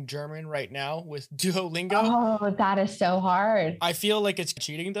personally learning German right now with Duolingo. Oh, that is so hard. I feel like it's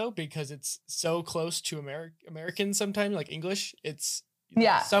cheating though, because it's so close to American sometimes, like English.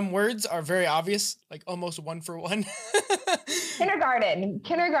 Some words are very obvious, like almost one for one. Kindergarten,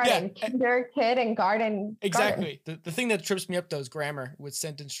 kinder, kid, and garden. Exactly. The thing that trips me up though is grammar with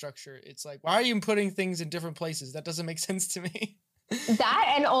sentence structure. It's like, why are you putting things in different places? That doesn't make sense to me.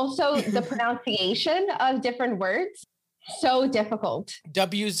 That and also the pronunciation of different words, so difficult.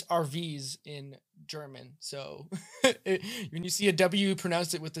 W's are V's in German. So when you see a W,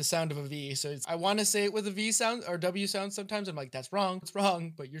 pronounce it with the sound of a V. So I want to say it with a V sound or W sound sometimes. I'm like, that's wrong. It's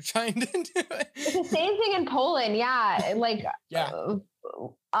wrong, but you're trying to do it. It's the same thing in Poland. Yeah. Like,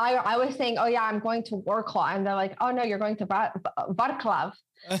 I was saying, oh yeah, I'm going to Warklaw. And they're like, oh no, you're going to Wrocław.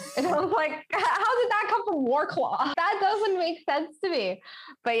 And I was like, how did that come from Warklaw? That doesn't make sense to me.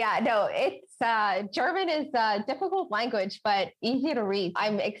 But yeah, no, it's German is a difficult language, but easy to read.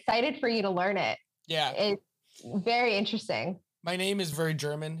 I'm excited for you to learn it. Yeah. It's very interesting. My name is very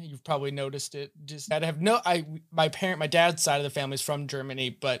German. You've probably noticed it. Just I have my dad's side of the family is from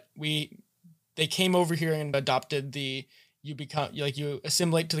Germany, but they came over here and adopted you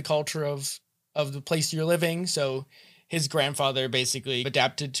assimilate to the culture of the place you're living. So his grandfather basically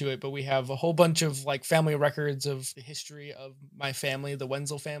adapted to it, but we have a whole bunch of like family records of the history of my family, the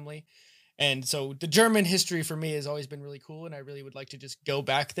Wenzel family. And so the German history for me has always been really cool. And I really would like to just go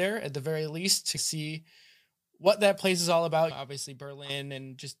back there at the very least to see what that place is all about. Obviously Berlin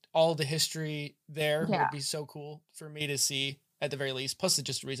and just all the history there would be so cool for me to see at the very least. Plus it's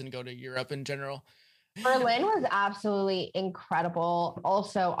just a reason to go to Europe in general. Berlin was absolutely incredible.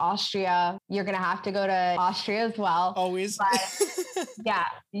 Also, Austria. You're going to have to go to Austria as well. Always. But yeah,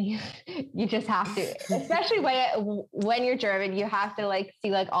 you just have to, especially when you're German, you have to like see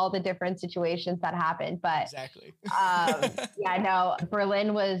like all the different situations that happen. But exactly. yeah, no,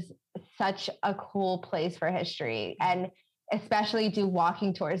 Berlin was such a cool place for history, and especially do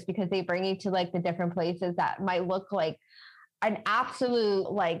walking tours because they bring you to like the different places that might look like an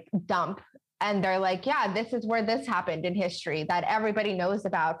absolute like dump. And they're like, yeah, this is where this happened in history that everybody knows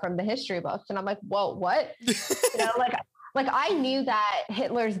about from the history books. And I'm like, whoa, what? Like I knew that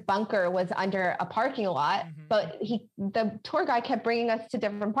Hitler's bunker was under a parking lot, but the tour guide kept bringing us to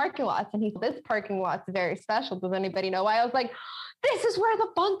different parking lots. And this parking lot's very special. Does anybody know why? I was like, this is where the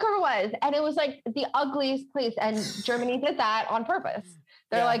bunker was. And it was like the ugliest place. And Germany did that on purpose.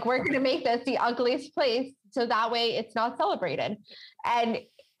 They're like, we're going to make this the ugliest place. So that way it's not celebrated. And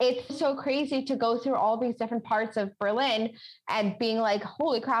it's so crazy to go through all these different parts of Berlin and being like,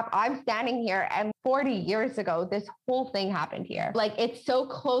 holy crap, I'm standing here. And 40 years ago, this whole thing happened here. Like it's so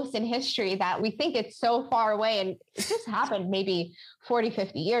close in history that we think it's so far away. And it just happened maybe 40,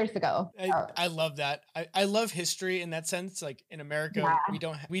 50 years ago. I love that. I love history in that sense. Like in America,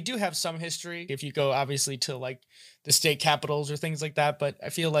 we do have some history if you go obviously to like the state capitals or things like that. But I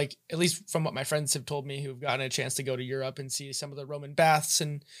feel like, at least from what my friends have told me who've gotten a chance to go to Europe and see some of the Roman baths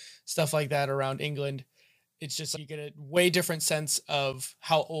and stuff like that around England, it's just you get a way different sense of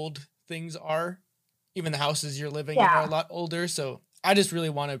how old things are. Even the houses you're living in are a lot older. So I just really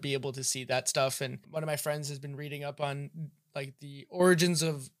want to be able to see that stuff. And one of my friends has been reading up on like the origins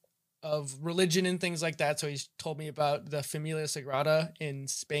of religion and things like that. So he's told me about the Familia Sagrada in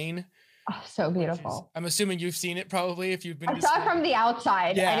Spain. Oh, so beautiful. I'm assuming you've seen it probably if you've been. I saw it from the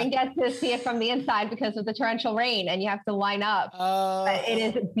outside. Yeah. I didn't get to see it from the inside because of the torrential rain and you have to line up. But it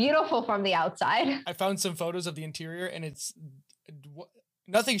is beautiful from the outside. I found some photos of the interior and it's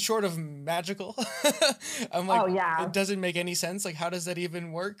nothing short of magical. I'm like, Oh yeah. it doesn't make any sense. Like, how does that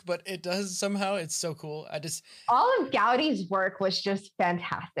even work? But it does somehow. It's so cool. All of Gaudi's work was just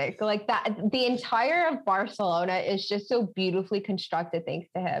fantastic. Like that, the entire of Barcelona is just so beautifully constructed thanks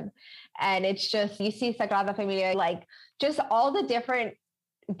to him. And it's just, you see Sagrada Familia, like just all the different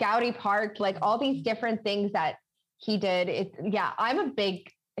Gaudi Park, like all these different things that he did. I'm a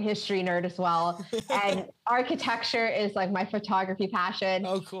big history nerd as well. And architecture is like my photography passion.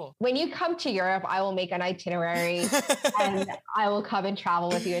 Oh, cool. When you come to Europe, I will make an itinerary and I will come and travel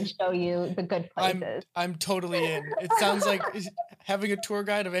with you and show you the good places. I'm totally in. It sounds like having a tour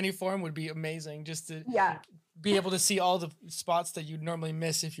guide of any form would be amazing, just to be able to see all the spots that you'd normally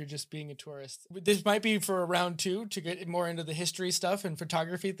miss if you're just being a tourist. This might be for a round 2 to get more into the history stuff and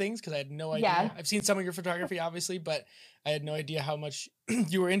photography things, because I had no idea. Yeah. I've seen some of your photography, obviously, but I had no idea how much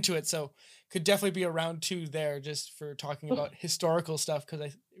you were into it. So could definitely be a round 2 there just for talking about historical stuff, because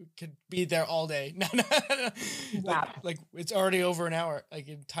I could be there all day. Yeah. Like it's already over an hour. Like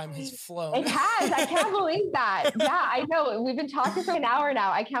time has flown. It has. I can't believe that. Yeah, I know. We've been talking for an hour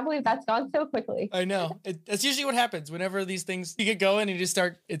now. I can't believe that's gone so quickly. I know. That's usually what happens whenever these things you get going and you just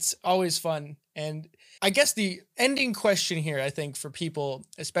start. It's always fun. And I guess the ending question here, I think, for people,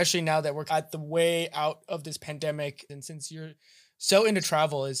 especially now that we're at the way out of this pandemic, and since you're so into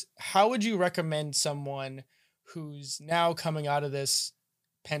travel, is how would you recommend someone who's now coming out of this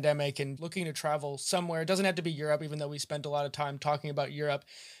pandemic and looking to travel somewhere? It doesn't have to be Europe, even though we spent a lot of time talking about Europe.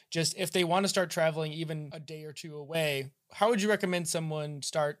 Just if they want to start traveling even a day or 2 away, how would you recommend someone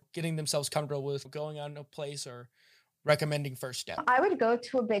start getting themselves comfortable with going on a place, or recommending first step? I would go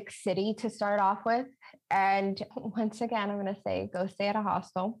to a big city to start off with. And once again, I'm going to say, go stay at a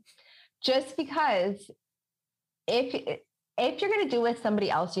hostel, just because if you're going to do it with somebody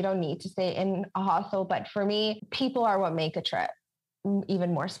else, you don't need to stay in a hostel. But for me, people are what make a trip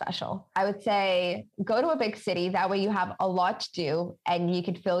even more special. I would say go to a big city. That way you have a lot to do and you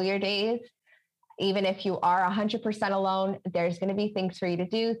can fill your days. Even if you are 100% alone, there's going to be things for you to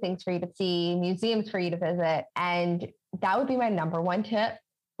do, things for you to see, museums for you to visit. And that would be my number 1 tip.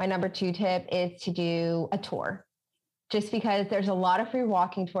 My number 2 tip is to do a tour, just because there's a lot of free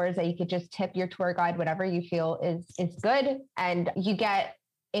walking tours that you could just tip your tour guide, whatever you feel is good. And you get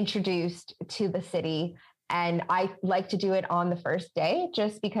introduced to the city. And I like to do it on the first day,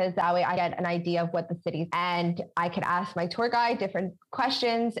 just because that way I get an idea of what the city's, and I could ask my tour guide different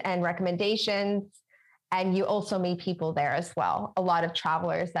questions and recommendations. And you also meet people there as well. A lot of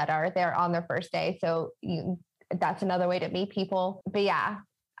travelers that are there on their first day. So that's another way to meet people. But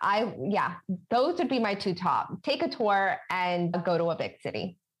those would be my 2 top. Take a tour and go to a big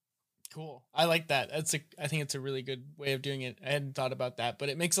city. Cool. I like that. I think it's a really good way of doing it. I hadn't thought about that, but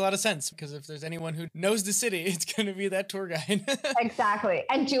it makes a lot of sense, because if there's anyone who knows the city, it's going to be that tour guide. Exactly.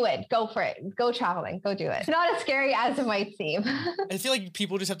 And do it. Go for it. Go traveling. Go do it. It's not as scary as it might seem. I feel like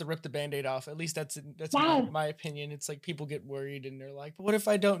people just have to rip the Band-Aid off. At least that's my opinion. It's like people get worried and they're like, but what if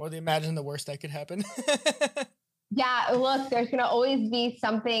I don't? Or they imagine the worst that could happen. Yeah, look, there's going to always be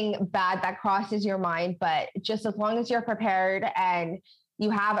something bad that crosses your mind, but just as long as you're prepared and you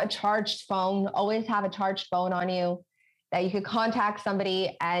have a charged phone, always have a charged phone on you that you could contact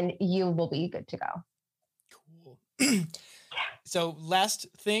somebody and you will be good to go. Cool. So last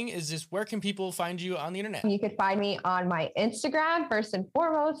thing is just, where can people find you on the internet? You could find me on my Instagram, first and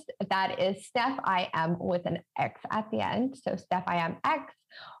foremost. That is Steph I am with an X at the end. So Steph I am X,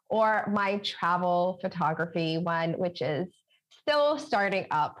 or my travel photography one, which is still starting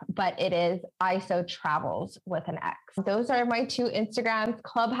up, but it is ISO Travels with an X. Those are my 2 Instagrams.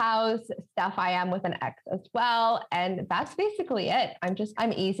 Clubhouse, Steph I am with an X as well. And that's basically it.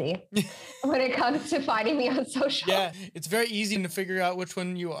 I'm easy when it comes to finding me on social. Yeah, it's very easy to figure out which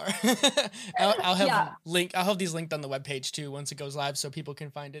one you are. I'll have these linked on the webpage too once it goes live, so people can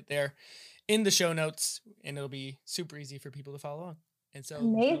find it there in the show notes, and it'll be super easy for people to follow along. And so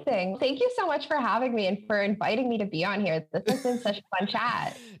amazing. Thank you so much for having me and for inviting me to be on here. This has been such a fun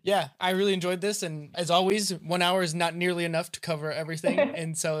chat. Yeah, I really enjoyed this. And as always, 1 hour is not nearly enough to cover everything.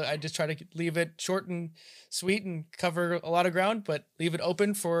 And so I just try to leave it short and sweet and cover a lot of ground, but leave it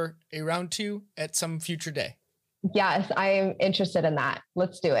open for a round 2 at some future day. Yes, I am interested in that.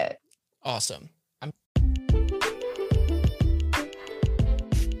 Let's do it. Awesome.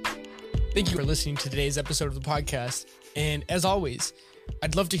 Thank you for listening to today's episode of the podcast. And as always,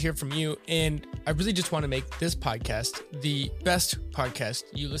 I'd love to hear from you. And I really just want to make this podcast the best podcast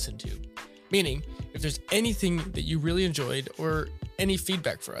you listen to. Meaning, if there's anything that you really enjoyed or any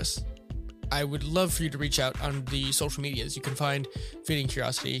feedback for us, I would love for you to reach out on the social medias. You can find Feeding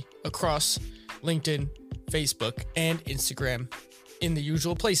Curiosity across LinkedIn, Facebook, and Instagram. in the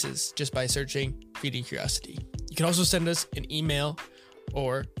usual places just by searching Feeding Curiosity. You can also send us an email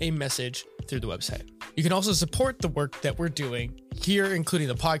or a message through the website. You can also support the work that we're doing here, including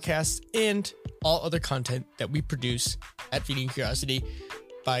the podcast and all other content that we produce at Feeding Curiosity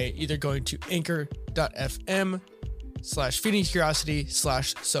by either going to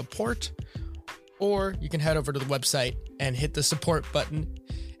anchor.fm/feedingcuriosity/support, or you can head over to the website and hit the support button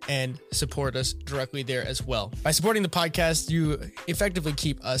and support us directly there as well. By supporting the podcast, you effectively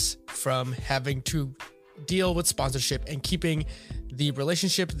keep us from having to deal with sponsorship and keeping the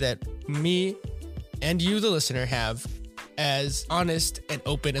relationship that me and you, the listener, have as honest and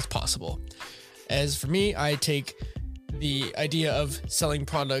open as possible. As for me, I take the idea of selling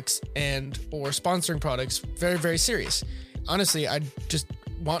products and or sponsoring products very, very serious. Honestly, I just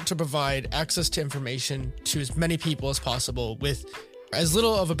want to provide access to information to as many people as possible with as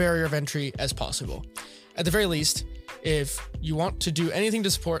little of a barrier of entry as possible. At the very least, if you want to do anything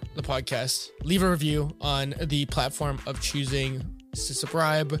to support the podcast, leave a review on the platform of choosing to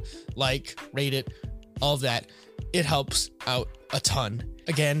subscribe, like, rate it, all of that. It helps out a ton.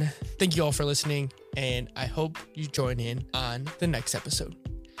 Again, thank you all for listening, and I hope you join in on the next episode.